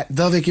 Okay, at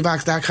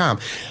thevickyvox.com.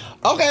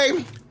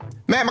 Okay,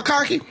 Matt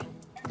McCarkey,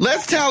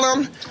 let's tell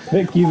them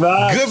Vicky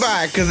Vox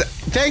goodbye, because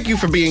thank you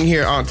for being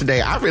here on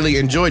today. I really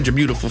enjoyed your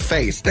beautiful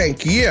face.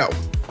 Thank you.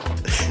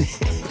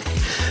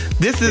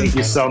 Thank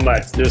you so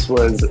much. This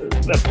was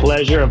a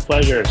pleasure of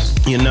pleasures.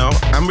 You know,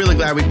 I'm really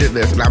glad we did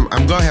this. And I'm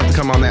going to have to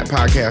come on that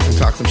podcast and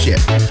talk some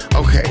shit.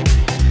 Okay.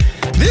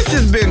 This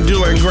has been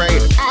Doing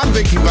Great. I'm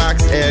Vicky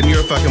Vox, and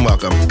you're fucking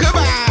welcome.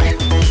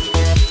 Goodbye.